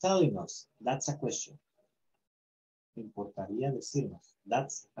mind telling us? That's a question. Importaría decirnos.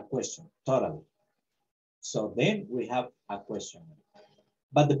 That's a question, totally. So then we have a question.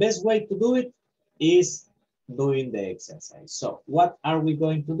 But the best way to do it is doing the exercise. So what are we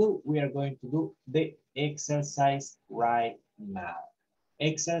going to do? We are going to do the exercise right now.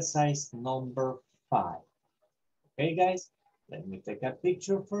 Exercise number 5. Okay, guys, let me take a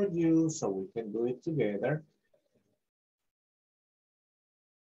picture for you so we can do it together.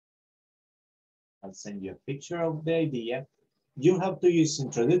 I'll send you a picture of the idea. You have to use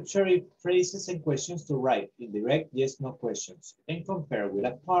introductory phrases and questions to write indirect yes, no questions and compare with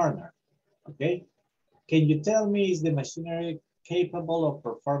a partner. Okay? Can you tell me, is the machinery capable of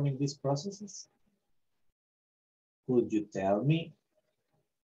performing these processes? Could you tell me?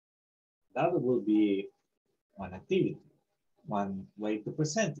 That will be one activity, one way to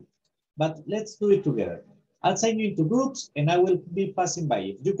present it. But let's do it together. I'll send you into groups and I will be passing by.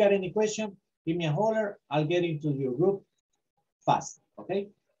 If you got any question, give me a holler. I'll get into your group fast, okay?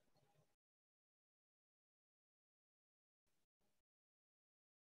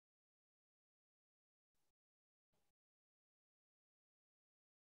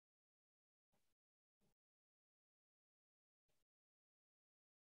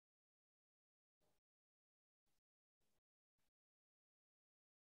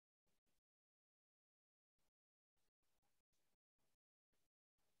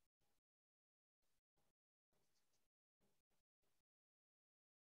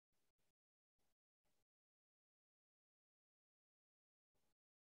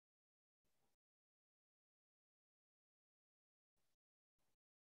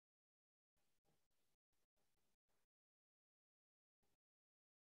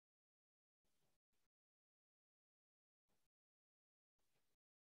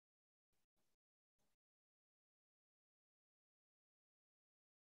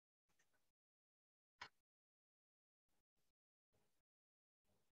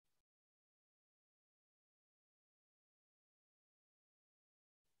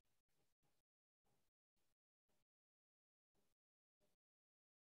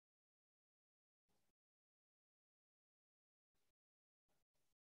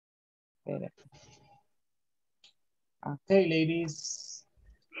 Okay, ladies.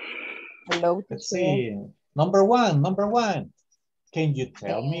 Hello, let's teacher. see. Number one. Can you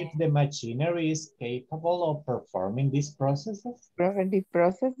tell me if the machinery is capable of performing these processes? These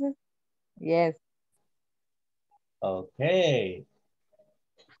processes? Yes. Okay.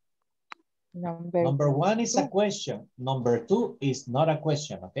 Number 1 is a question. Number 2 is not a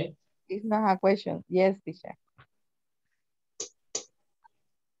question, okay? It's not a question. Yes, teacher.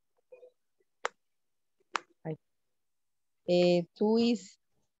 Two is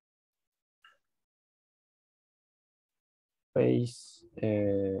Page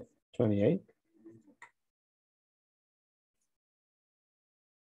 28.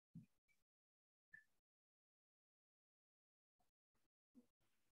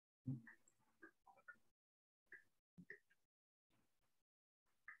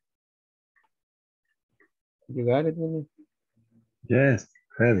 You got it, Vinny? Yes,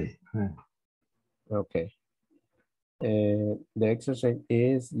 ready. Okay. The exercise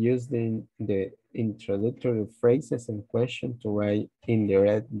is using the introductory phrases and questions to write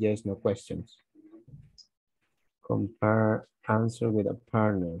indirect yes, no questions. Compare answer with a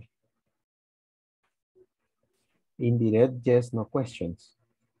partner. Indirect, yes, no questions.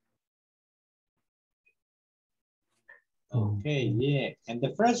 Okay, yeah. And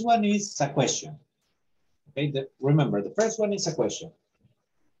the first one is a question. Okay, remember, the first one is a question.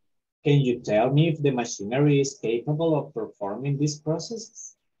 Can you tell me if the machinery is capable of performing these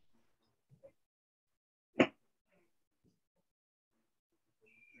processes?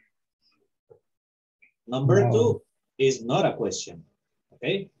 Number two is not a question,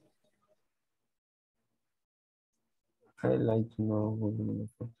 okay? I'd like to know.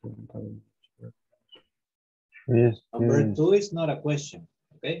 Yes, Number two is not a question,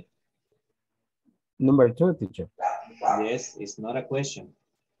 okay? Number two, teacher. Yes, it's not a question.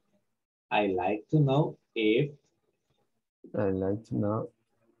 I like to know if. I'd like to know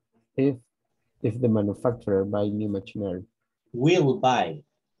if the manufacturer buy new machinery. Will buy.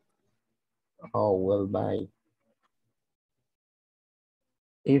 Oh, will buy.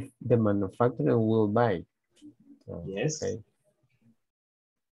 If the manufacturer will buy. Yes. Okay.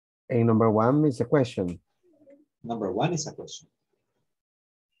 And number one is a question. Number one is a question.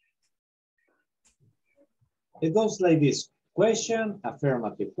 It goes like this. Question,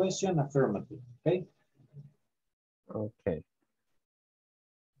 affirmative, okay? Okay.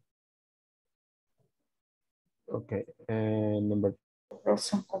 Okay, and number.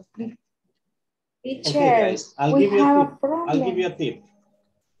 Person complete. Teacher, Okay, guys, I'll we give you have a a tip. problem. I'll give you a tip.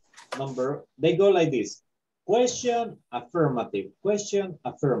 They go like this. Question, affirmative,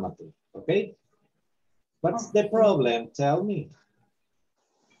 okay? What's the problem? Tell me.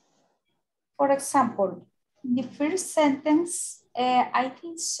 For example, the first sentence, I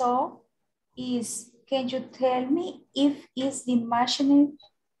think so, is, can you tell me if is the machinery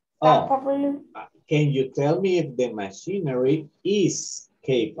capable? Can you tell me if the machinery is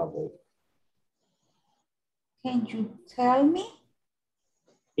capable? Can you tell me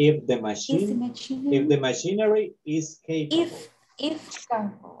if the machinery is capable? If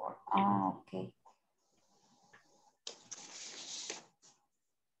capable. Ah, okay.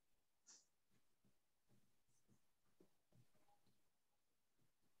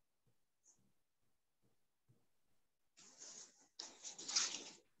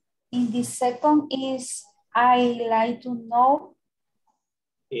 In the second is, I like to know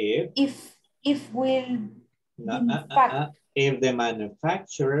if will if the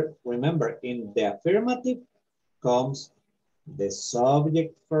manufacturer, remember, in the affirmative comes the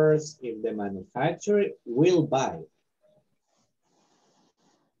subject first, if the manufacturer will buy.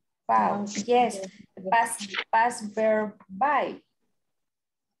 Yes, past verb buy.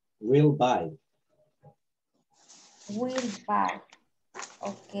 Will buy. Will buy.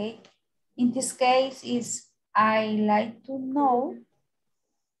 Okay. In this case is, I like to know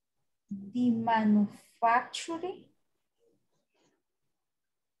the manufacturer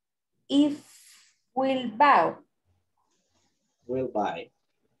if will buy. Will buy.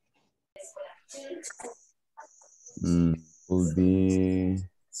 Will be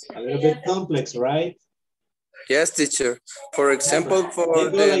a little bit complex, right? Yes, teacher. For example, for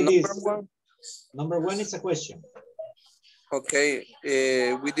the like number one. Number one is a question. Okay,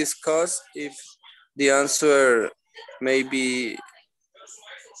 we discussed if the answer may be,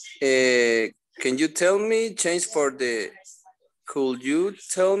 can you tell me, change for the, could you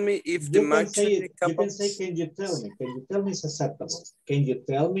tell me if the machinery You can say, can you tell me? Can you tell me is acceptable? Can you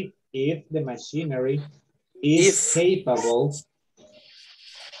tell me if the machinery is capable?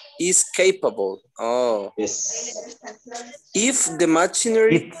 Is capable. Oh. Yes. If the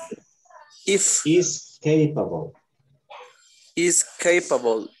machinery is capable. Is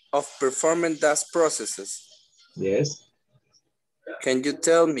capable of performing those processes. Yes. Can you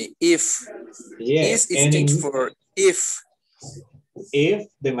tell me if? Yes. Is changed for if. If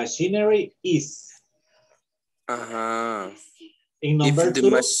the machinery is. In number if the two.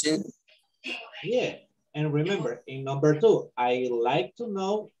 Machine. Yeah. And remember, in number two, I like to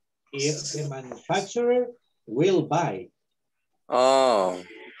know if the manufacturer will buy. Oh.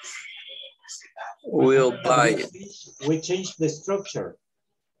 Will buy it. We change the structure.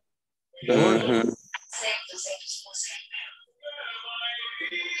 The order.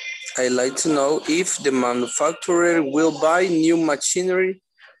 I like to know if the manufacturer will buy new machinery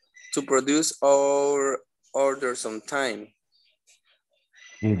to produce our orders on time.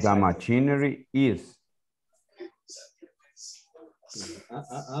 If the machinery is.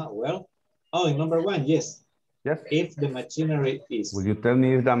 Well, in number one, yes. Yes. If the machinery is. Will you tell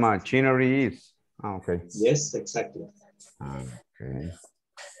me if the machinery is? Oh, okay. Yes, exactly. Okay.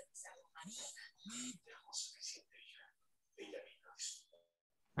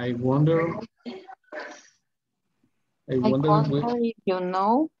 I wonder I I wonder wonder if you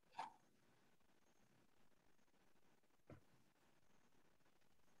know.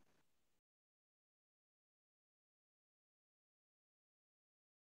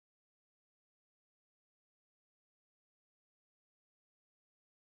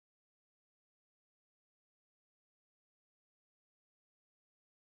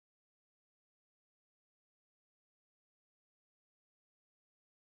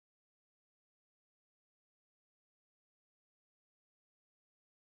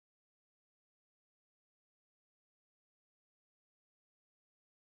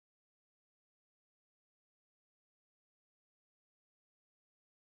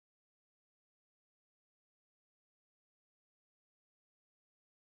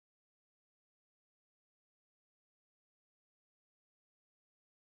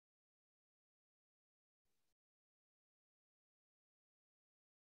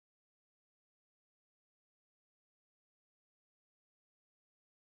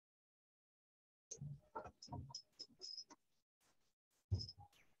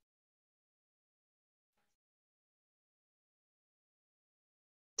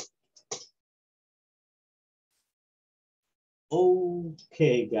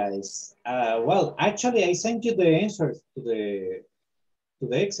 Okay, guys. Well, actually, I sent you the answers to the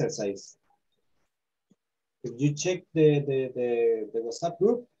exercise. If you check the WhatsApp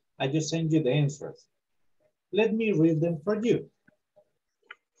group, I just sent you the answers. Let me read them for you.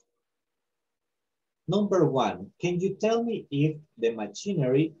 Number one, can you tell me if the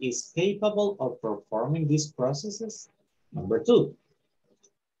machinery is capable of performing these processes? Number two,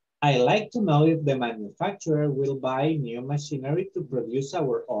 I like to know if the manufacturer will buy new machinery to produce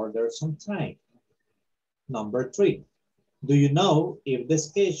our orders on time. Number three, do you know if the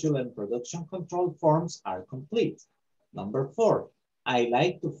schedule and production control forms are complete? Number four, I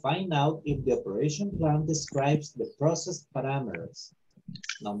like to find out if the operation plan describes the process parameters.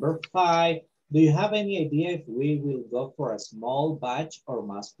 Number five, do you have any idea if we will go for a small batch or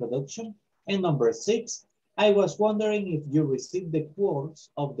mass production? And number six, I was wondering if you received the quotes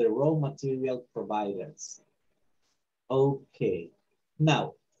of the raw material providers. Okay,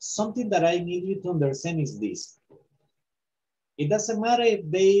 now, something that I need you to understand is this. It doesn't matter if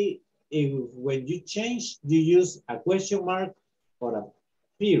when you change, you use a question mark or a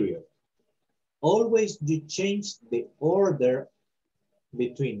period. Always you change the order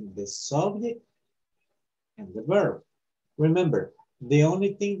between the subject and the verb. Remember, the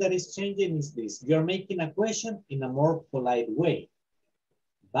only thing that is changing is this. You're making a question in a more polite way.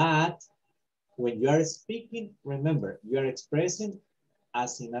 But when you are speaking, remember, you are expressing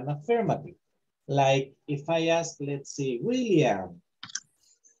as in an affirmative. Like if I ask, let's see, William,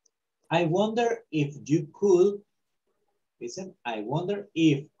 I wonder if you could, listen, I wonder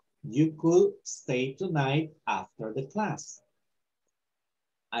if you could stay tonight after the class.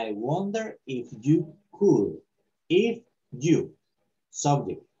 I wonder if you could, if you,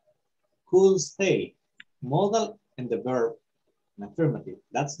 subject, could stay, modal and the verb, an affirmative.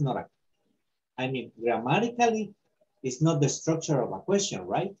 That's not a, I mean, grammatically, it's not the structure of a question,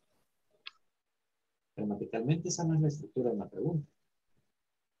 right? Gramaticalmente esa no es la estructura de una pregunta.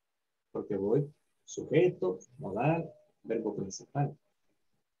 Porque voy sujeto, modal, verbo principal.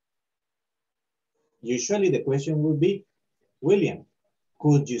 Usually the question would be, William,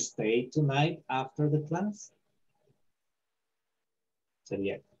 could you stay tonight after the class?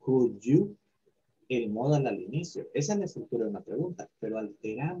 Sería, could you, el modal al inicio. Esa es la estructura de una pregunta, pero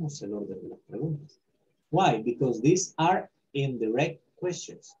alteramos el orden de las preguntas. Why? Because these are indirect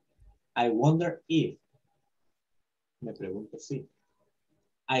questions. I wonder if. Me pregunto si.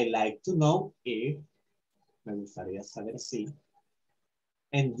 I like to know if. Me gustaría saber si.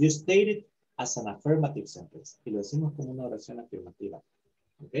 And you state it as an affirmative sentence. Y lo decimos como una oración afirmativa.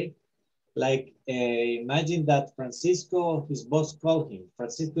 Okay? Like, imagine that Francisco, his boss called him.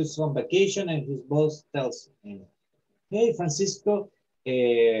 Francisco is on vacation and his boss tells him, hey, Francisco,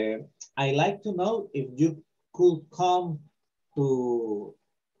 I like to know if you could come to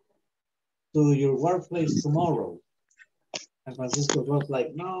your workplace tomorrow. And Francisco was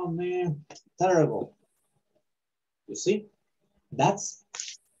like, no, man, terrible. You see, that's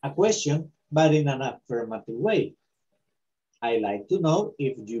a question, but in an affirmative way. I like to know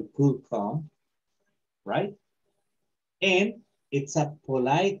if you could come, right? And it's a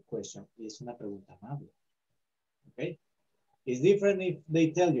polite question. Es una pregunta amable. Okay? It's different if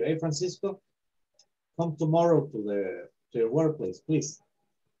they tell you, hey, Francisco, come tomorrow to your workplace, please.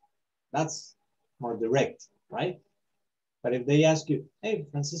 That's more direct, right? But if they ask you, hey,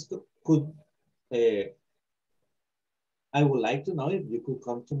 Francisco, could, I would like to know if you could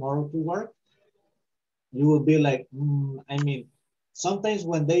come tomorrow to work. You will be like, I mean, sometimes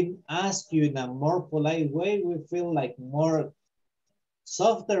when they ask you in a more polite way, we feel like more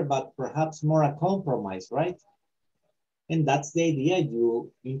softer, but perhaps more a compromise, right? And that's the idea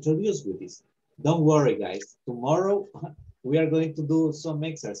you introduce with this. Don't worry, guys. Tomorrow, we are going to do some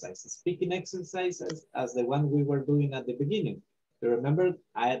exercises, speaking exercises as the one we were doing at the beginning. You remember,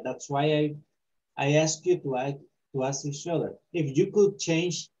 that's why I asked you to ask each other, if you could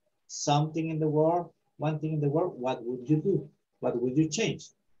change something in the world, one thing in the world, what would you do? What would you change?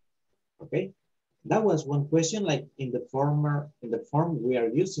 Okay, that was one question, like in the form we are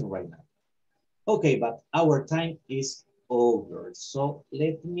using right now. Okay, but our time is over. So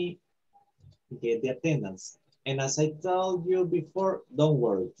let me get the attendance. And as I told you before, don't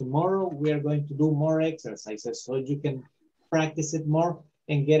worry. Tomorrow we are going to do more exercises so you can practice it more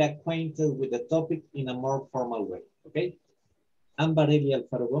and get acquainted with the topic in a more formal way, okay? Ambarelli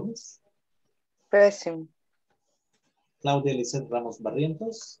Alfaro Gómez. Present. Claudia Lisset Ramos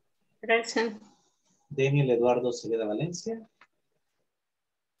Barrientos. Present. Daniel Eduardo Cegueda Valencia.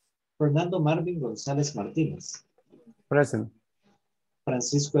 Fernando Marvin González Martínez. Present.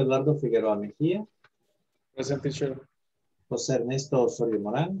 Francisco Eduardo Figueroa Mejía. Present, teacher. José Ernesto Osorio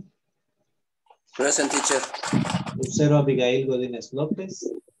Morán. Present, teacher. Lucero Abigail Godínez López.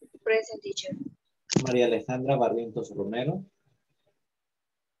 Present, teacher. María Alejandra Barrientos Romero.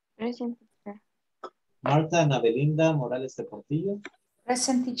 Present, teacher. Marta Ana Belinda Morales de Portillo.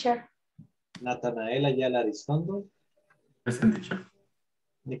 Present, teacher. Natanael Ayala Aristondo. Present, teacher.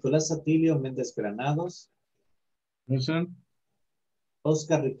 Nicolás Atilio Méndez Granados. Present.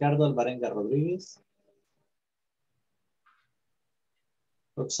 Oscar Ricardo Alvarenga Rodríguez.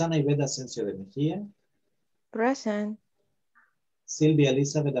 Roxana Iveda Asensio de Mejía. Present. Silvia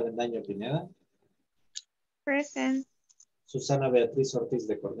Elizabeth Avendaño Pineda. Present. Susana Beatriz Ortiz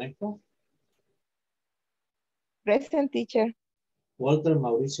de Cornejo. Present, teacher. Walter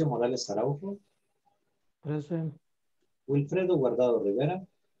Mauricio Morales Araujo. Present. Wilfredo Guardado Rivera.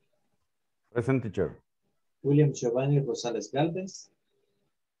 Present, teacher. William Giovanni Rosales Galvez.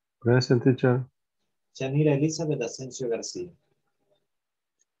 Present, teacher. Yanira Elizabeth Asensio García.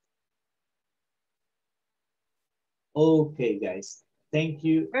 Okay, guys. Thank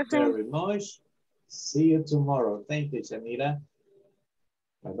you very much. See you tomorrow. Thank you, Yanira.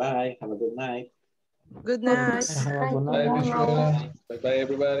 Bye-bye. Have a good night. Good night. Have a good Bye, night. teacher. Bye-bye,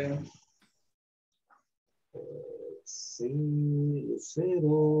 everybody. Let's see.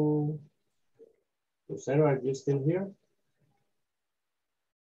 Lucero. Lucero, are you still here?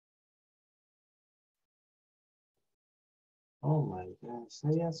 Oh my gosh,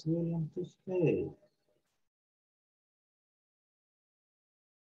 I asked William to stay.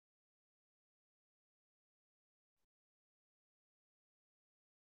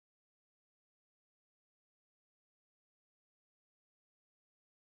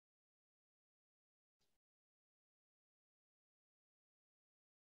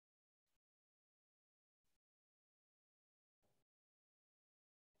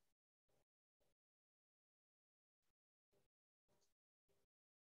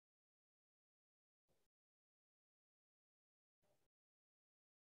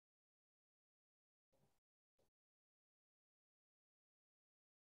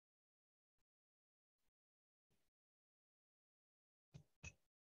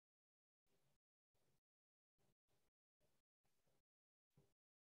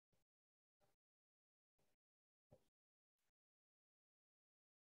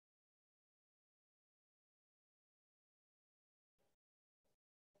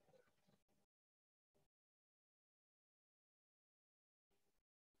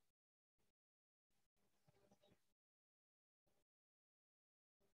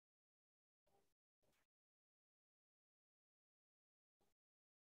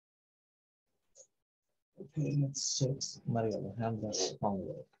 Okay, let's check Maria Alejandra's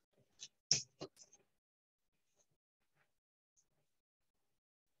homework.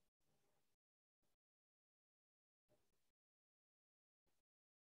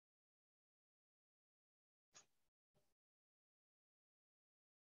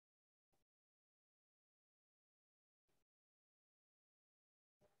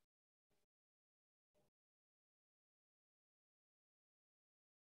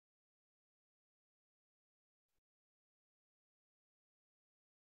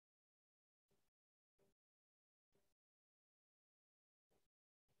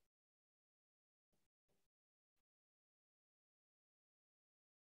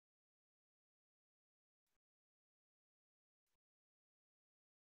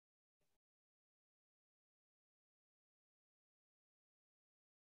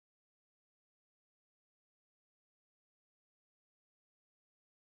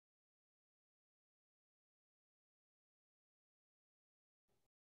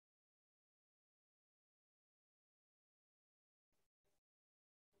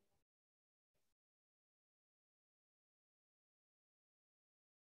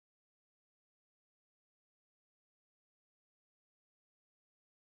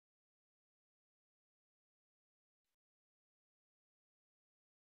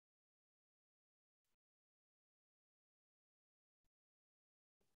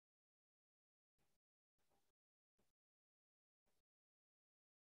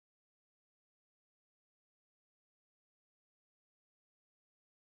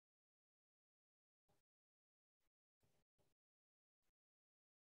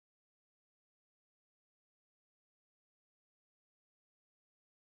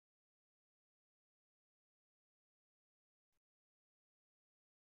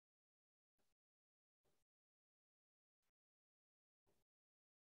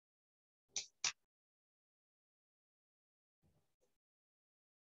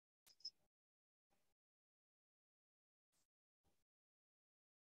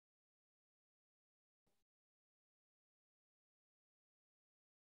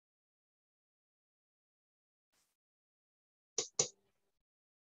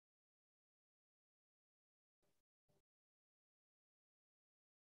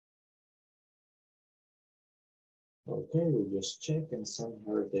 Okay, we just check and send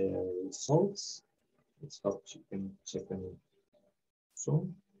her the results. Let's hope she can check them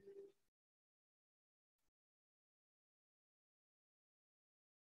soon.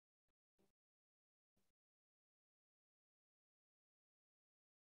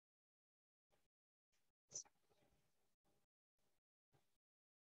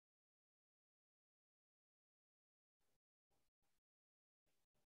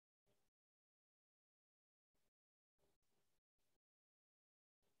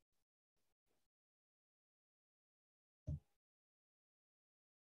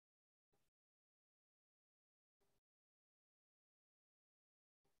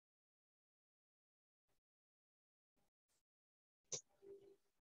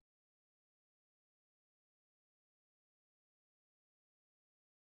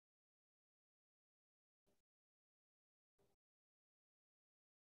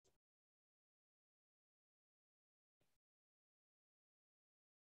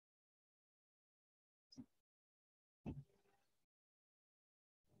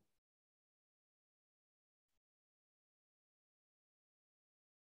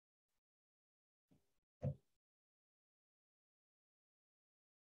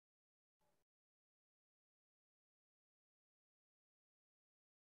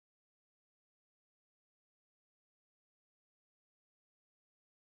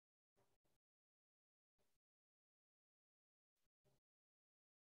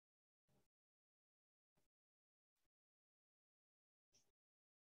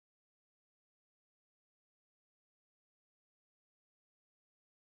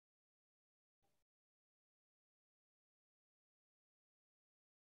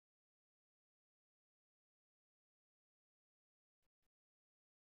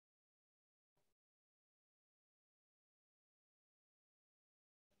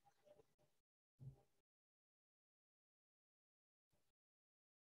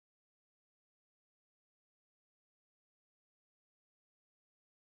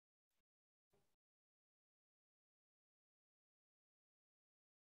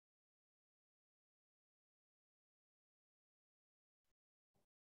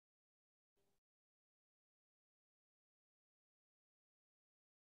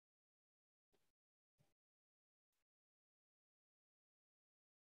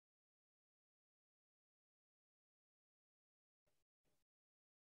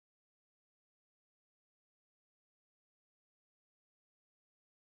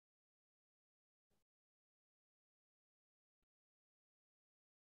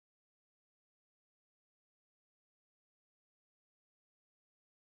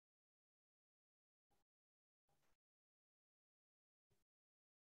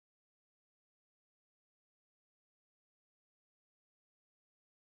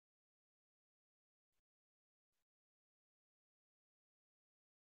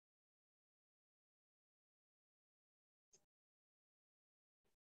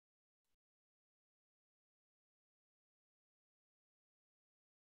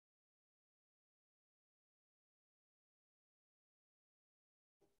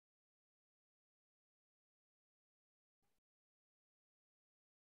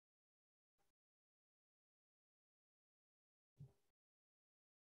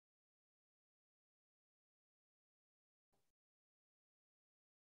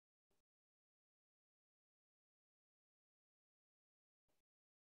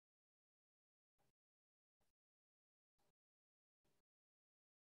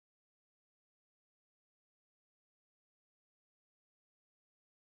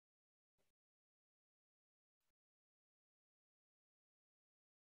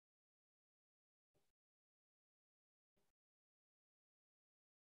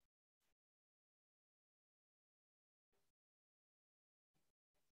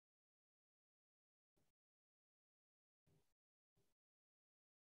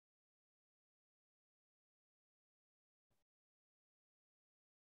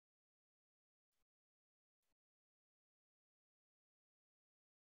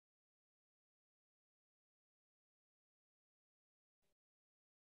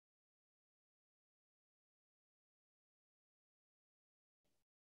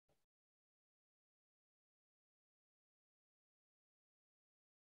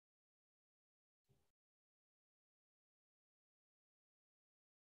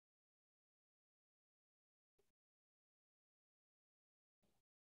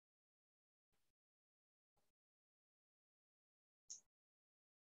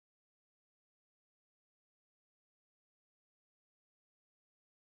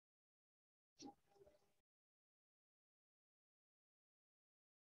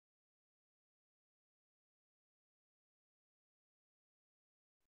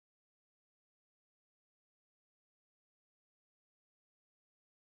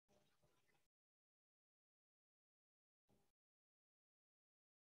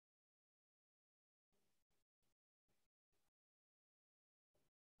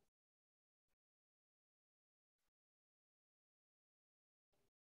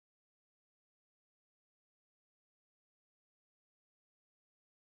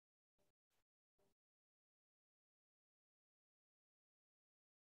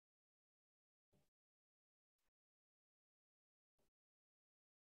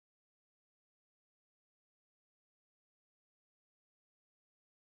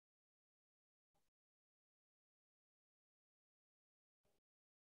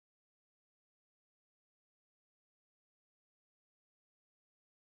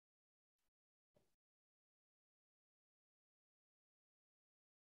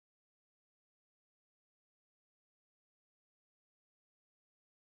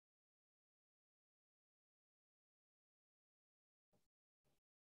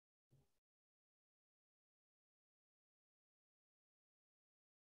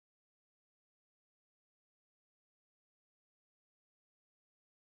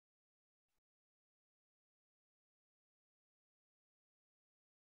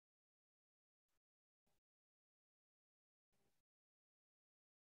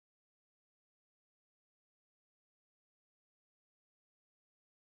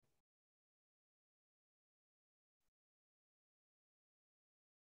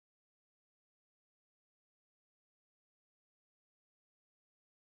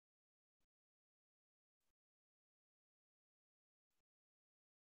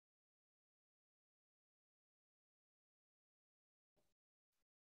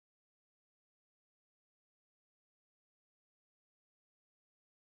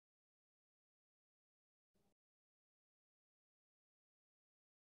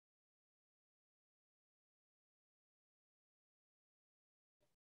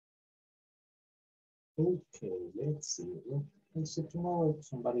 Okay, let's see. Let's see tomorrow if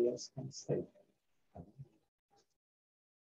somebody else can stay.